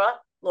Laura,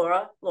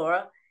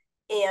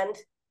 and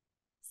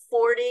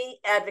 40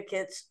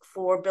 advocates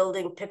for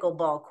building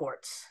pickleball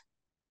courts.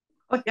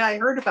 Oh, yeah, I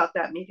heard about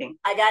that meeting.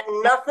 I got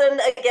nothing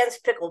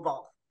against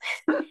pickleball,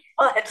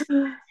 but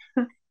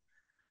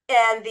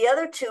and the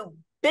other two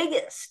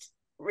biggest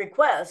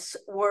requests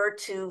were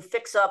to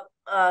fix up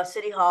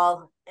City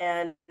Hall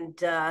and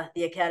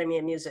the Academy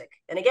of Music.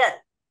 And again,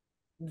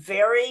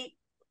 very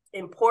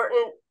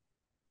important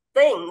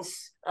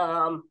things,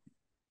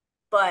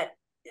 but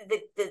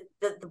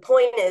the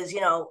point is,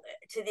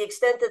 to the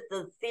extent that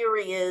the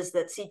theory is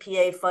that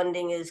CPA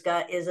funding is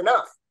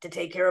enough to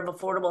take care of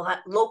affordable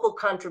local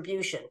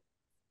contribution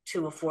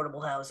to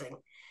affordable housing.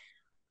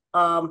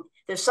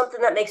 There's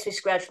something that makes me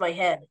scratch my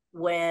head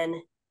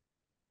when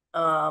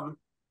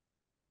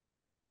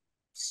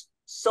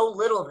so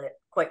little of it,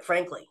 quite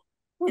frankly,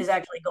 is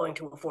actually going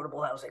to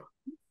affordable housing.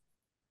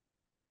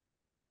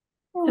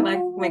 Can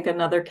I make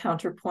another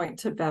counterpoint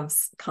to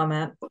Bev's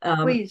comment?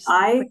 Please.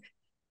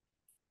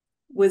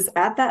 was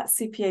at that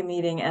CPA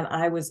meeting and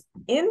I was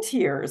in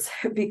tears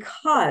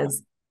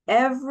because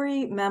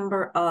every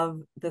member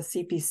of the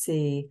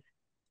CPC,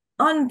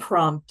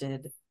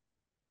 unprompted,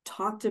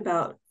 talked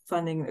about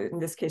funding, in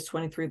this case,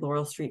 23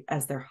 Laurel Street,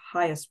 as their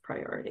highest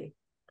priority.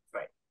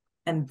 Right.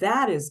 And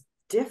that is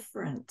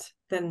different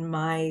than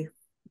my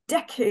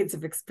decades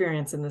of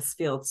experience in this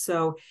field.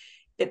 So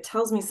it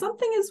tells me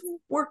something is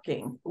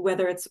working,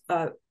 whether it's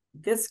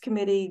this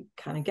committee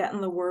kind of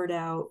getting the word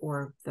out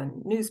or the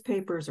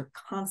newspapers are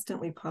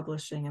constantly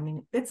publishing. I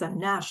mean, it's a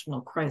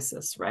national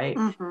crisis, right?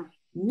 Mm-hmm.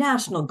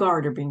 National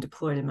Guard are being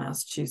deployed in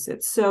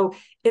Massachusetts. So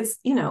it's,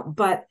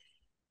 but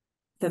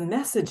the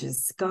message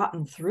has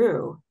gotten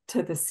through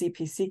to the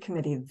CPC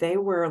committee. They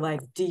were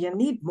like, do you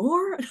need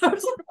more? And I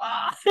was like,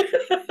 ah.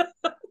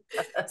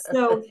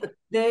 So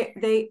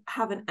they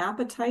have an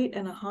appetite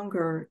and a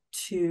hunger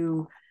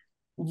to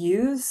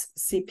use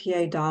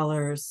CPA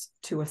dollars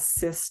to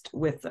assist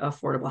with the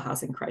affordable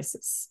housing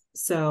crisis.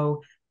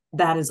 So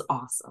that is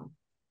awesome.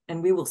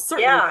 And we will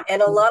certainly. Yeah,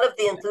 and a lot of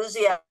the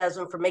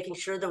enthusiasm for making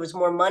sure there was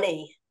more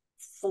money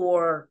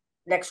for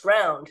next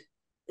round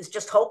is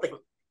just hoping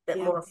that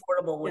more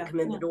affordable would come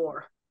in the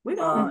door. We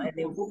don't.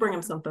 We'll bring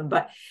them something,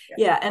 but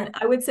and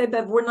I would say,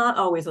 Bev, we're not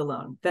always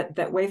alone. That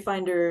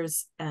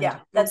Wayfinders and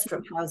that's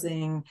true.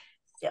 Housing,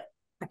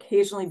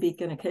 occasionally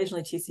Beacon,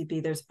 occasionally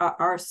TCB. There's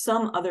are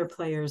some other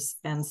players,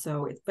 and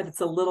so but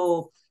it's a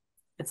little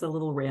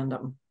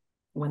random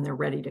when they're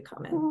ready to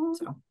come in.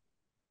 So.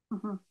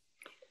 Mm-hmm.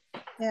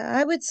 Yeah,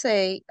 I would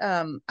say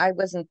I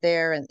wasn't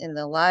there in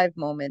the live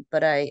moment,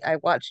 but I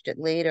watched it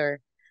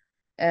later,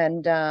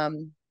 and I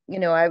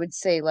would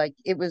say like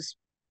it was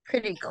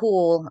pretty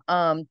cool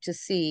to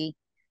see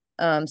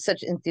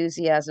such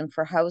enthusiasm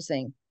for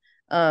housing.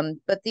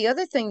 But the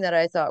other thing that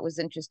I thought was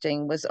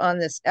interesting was on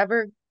this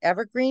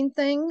evergreen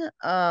thing.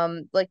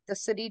 Like the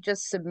city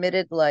just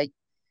submitted like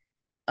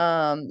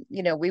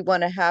we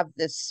want to have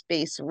this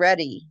space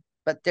ready,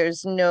 but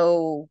there's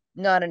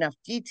not enough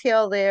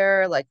detail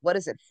there. Like, what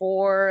is it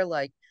for?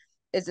 Like,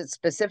 is it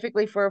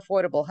specifically for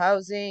affordable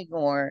housing,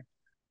 or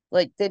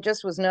like there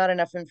just was not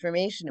enough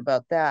information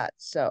about that.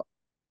 So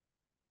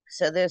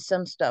there's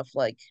some stuff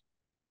like,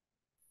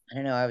 I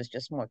don't know, I was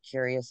just more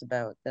curious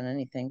about than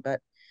anything,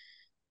 but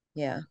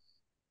yeah.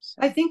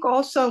 So. I think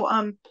also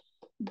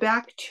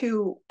back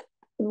to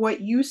what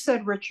you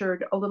said,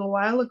 Richard, a little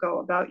while ago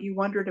about you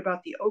wondered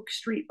about the Oak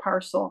Street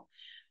parcel.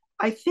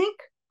 I think,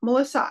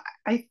 Melissa,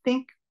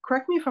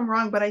 correct me if I'm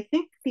wrong, but I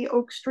think the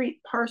Oak Street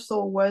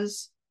parcel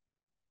was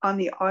on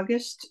the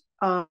August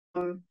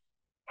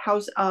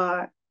house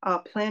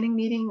planning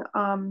meeting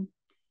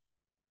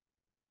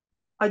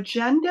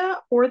agenda,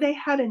 or they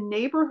had a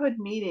neighborhood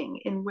meeting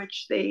in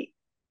which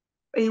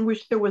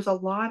there was a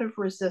lot of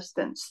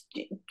resistance.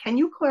 Can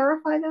you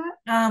clarify that?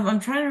 I'm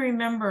trying to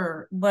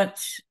remember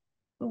which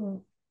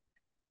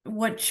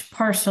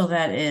parcel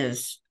that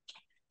is.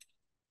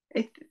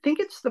 I think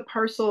it's the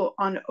parcel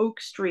on Oak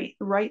Street,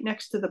 right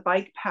next to the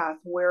bike path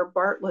where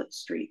Bartlett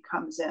Street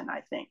comes in, I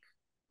think.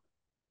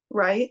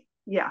 Right?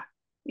 Yeah.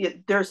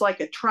 There's like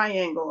a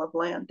triangle of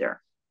land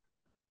there.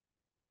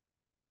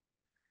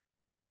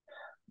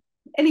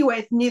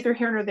 Anyway, neither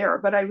here nor there,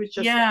 but I was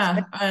just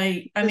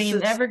I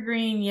mean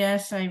evergreen,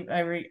 yes,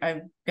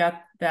 I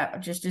got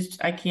that.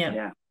 Just I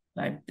can't.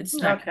 It's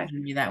not coming to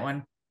me, that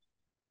one.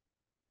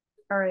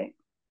 All right.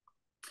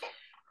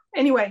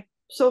 Anyway,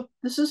 so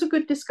this is a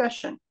good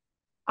discussion.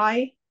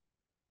 I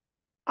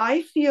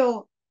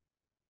feel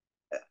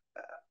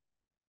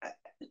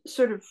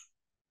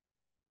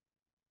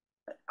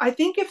I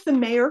think if the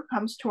mayor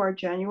comes to our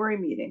January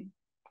meeting,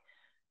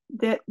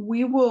 that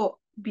we will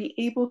be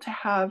able to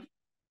have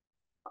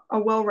a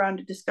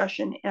well-rounded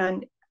discussion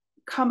and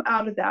come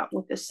out of that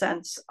with a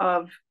sense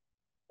of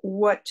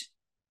what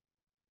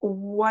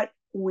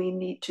we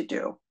need to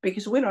do,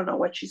 because we don't know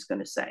what she's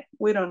going to say.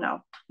 We don't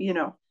know,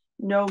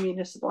 no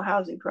municipal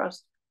housing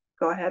trust,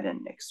 go ahead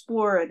and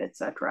explore it,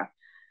 etc.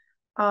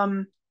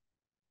 I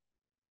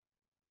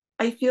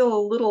feel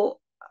a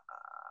little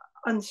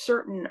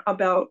uncertain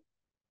about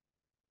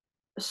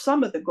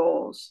some of the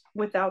goals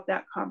without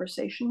that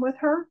conversation with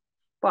her.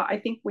 But I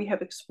think we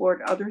have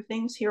explored other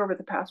things here over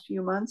the past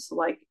few months,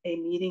 like a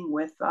meeting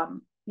with,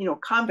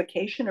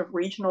 convocation of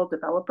regional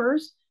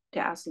developers to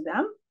ask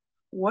them,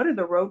 what are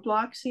the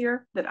roadblocks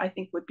here that I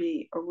think would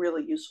be a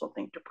really useful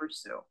thing to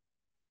pursue.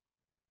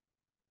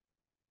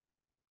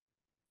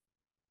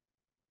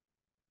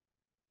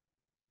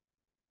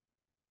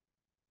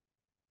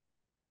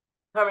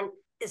 Carmen,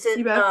 is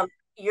it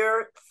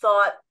your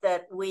thought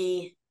that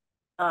we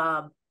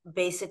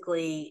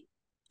basically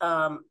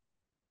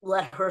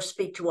let her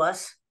speak to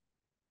us,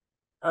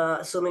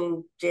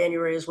 assuming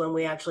January is when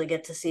we actually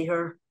get to see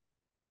her?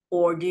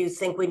 Or do you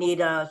think we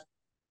need a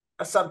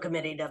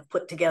subcommittee to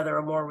put together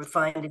a more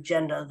refined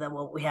agenda than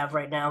what we have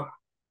right now?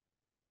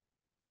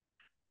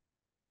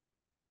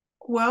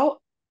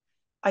 Well,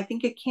 I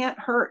think it can't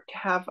hurt to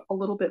have a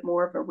little bit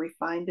more of a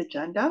refined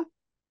agenda.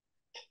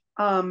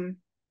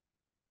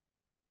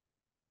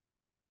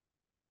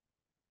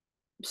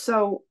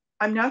 So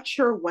I'm not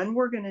sure when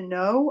we're going to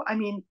know. I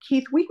mean,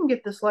 Keith, we can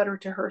get this letter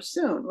to her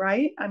soon,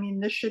 right? I mean,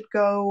 this should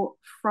go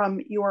from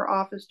your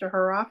office to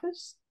her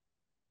office.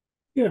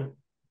 Yeah.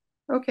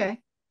 Okay.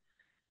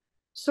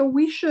 So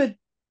we should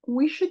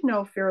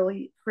know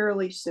fairly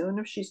soon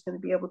if she's going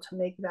to be able to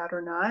make that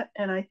or not.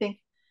 And I think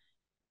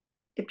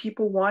if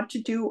people want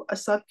to do a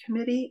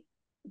subcommittee,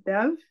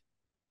 Bev,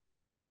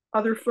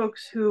 other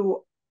folks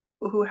who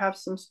have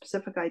some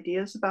specific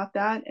ideas about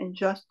that and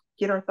just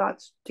get our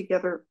thoughts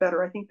together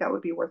better, I think that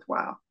would be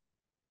worthwhile.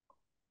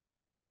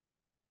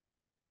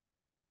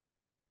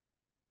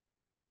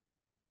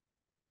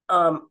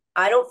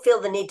 I don't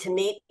feel the need to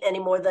meet any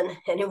more than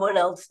anyone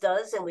else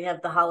does, and we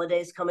have the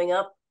holidays coming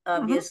up,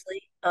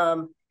 obviously.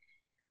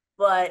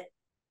 But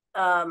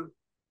I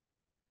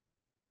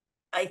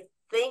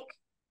think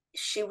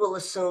she will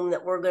assume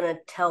that we're going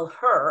to tell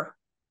her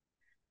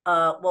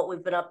what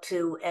we've been up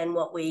to and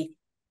what we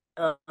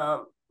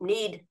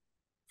need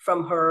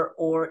from her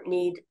or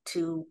need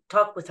to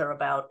talk with her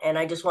about. And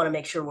I just want to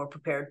make sure we're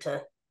prepared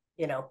to,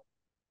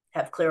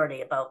 have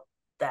clarity about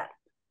that.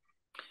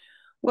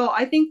 Well,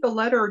 I think the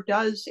letter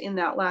does, in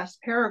that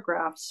last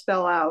paragraph,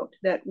 spell out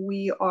that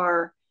we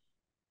are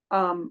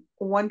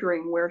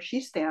wondering where she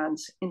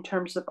stands in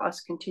terms of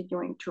us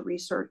continuing to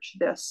research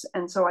this.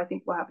 And so I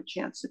think we'll have a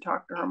chance to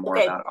talk to her more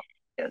about all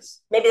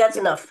this. Maybe that's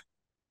enough.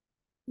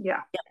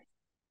 Yeah.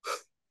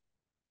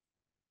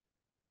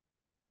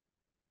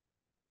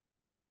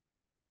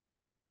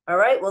 All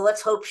right. Well,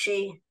 let's hope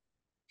she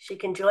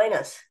can join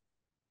us.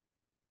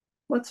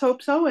 Let's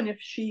hope so. And if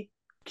she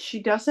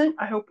doesn't,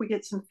 I hope we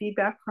get some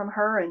feedback from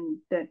her and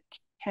that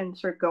can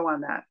sort of go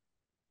on that.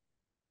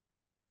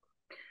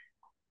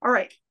 All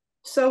right.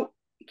 So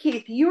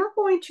Keith, you're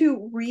going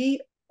to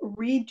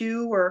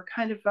redo or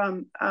kind of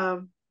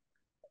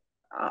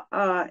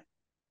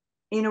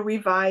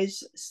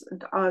revise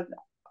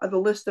the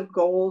list of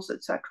goals,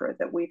 etc.,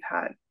 that we've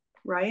had,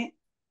 right?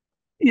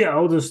 Yeah,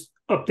 I'll just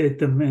update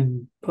them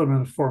and put them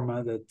in a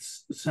format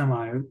that's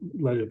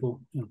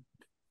semi-legible. Yeah.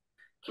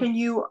 Can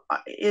you?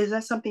 Is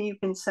that something you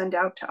can send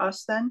out to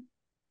us then?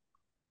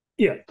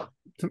 Yeah,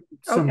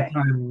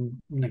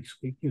 sometime next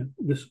week. Yeah,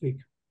 this week.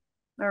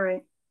 All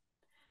right.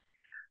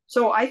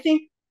 So I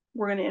think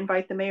we're going to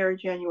invite the mayor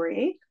January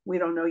 8th. We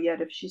don't know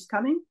yet if she's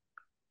coming.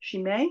 She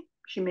may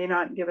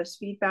not give us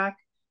feedback.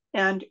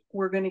 And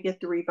we're going to get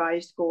the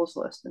revised goals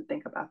list and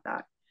think about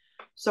that.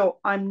 So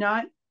I'm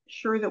not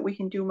sure that we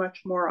can do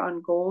much more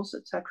on goals,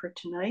 etc.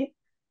 tonight.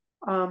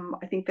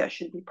 I think that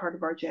should be part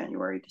of our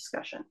January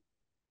discussion.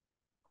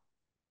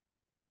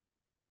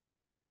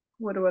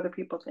 What do other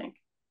people think?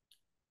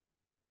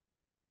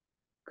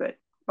 Good.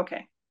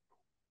 Okay.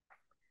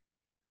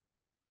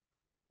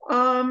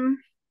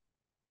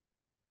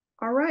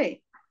 All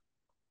right.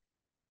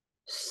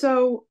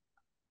 So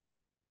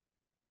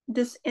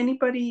does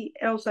anybody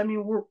else, I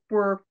mean,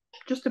 we're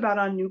just about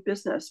on new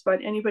business, but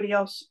anybody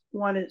else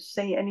want to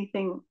say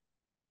anything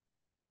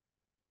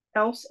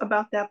else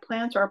about that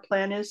plan? So our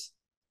plan is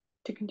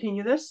to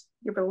continue this,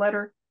 give a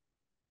letter,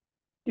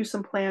 do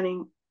some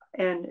planning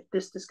and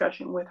this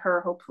discussion with her,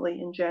 hopefully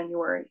in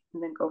January,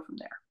 and then go from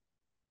there.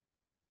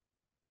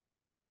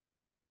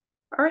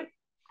 All right.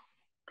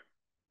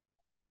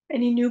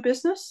 Any new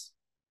business?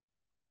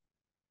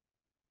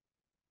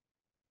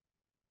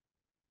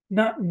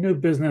 Not new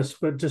business,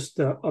 but just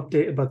an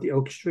update about the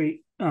Oak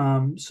Street.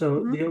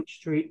 The Oak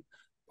Street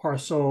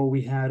parcel,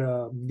 we had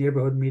a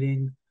neighborhood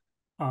meeting.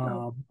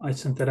 I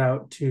sent that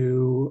out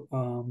to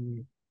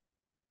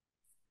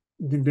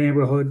the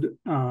neighborhood,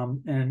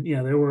 and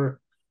yeah, they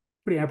were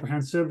pretty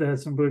apprehensive. They had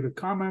some really good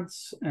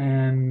comments,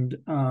 and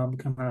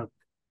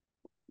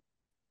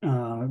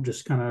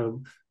just kind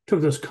of took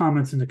those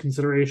comments into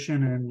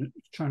consideration and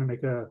trying to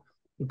make a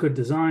good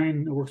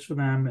design that works for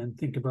them and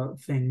think about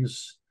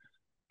things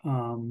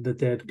that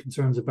they had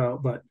concerns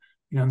about. But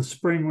in the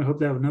spring we hope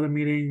to have another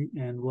meeting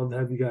and love to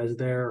have you guys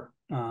there.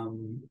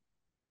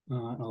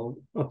 I'll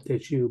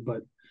update you,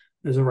 but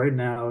as of right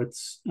now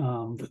it's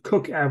the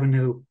Cook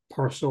Avenue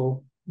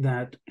parcel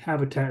that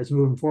Habitat is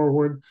moving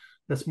forward.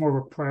 That's more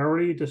of a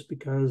priority just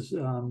because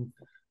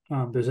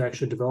there's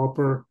actually a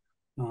developer,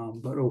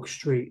 but Oak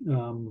Street,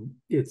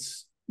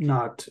 it's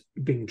not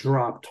being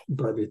dropped,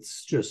 but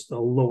it's just a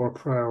lower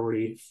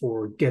priority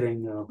for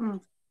getting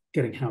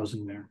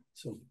housing there.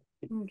 So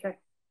okay,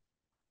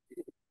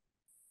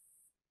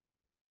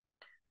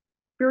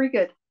 very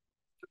good.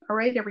 All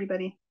right,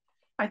 everybody,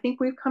 I think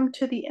we've come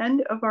to the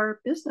end of our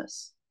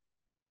business.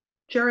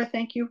 Jara,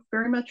 thank you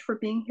very much for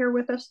being here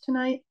with us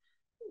tonight.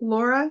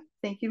 Laura,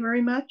 thank you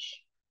very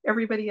much.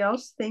 Everybody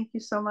else, thank you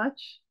so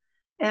much.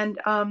 And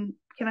can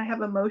I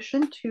have a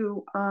motion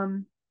to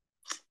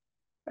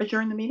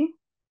adjourn the meeting?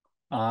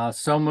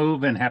 So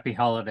move, and happy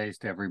holidays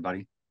to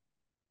everybody.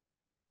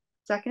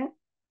 Second?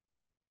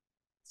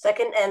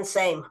 Second and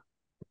same.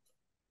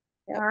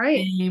 All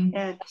right. Same.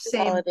 And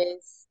same.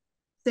 Holidays.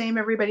 Same,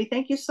 everybody.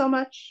 Thank you so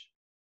much.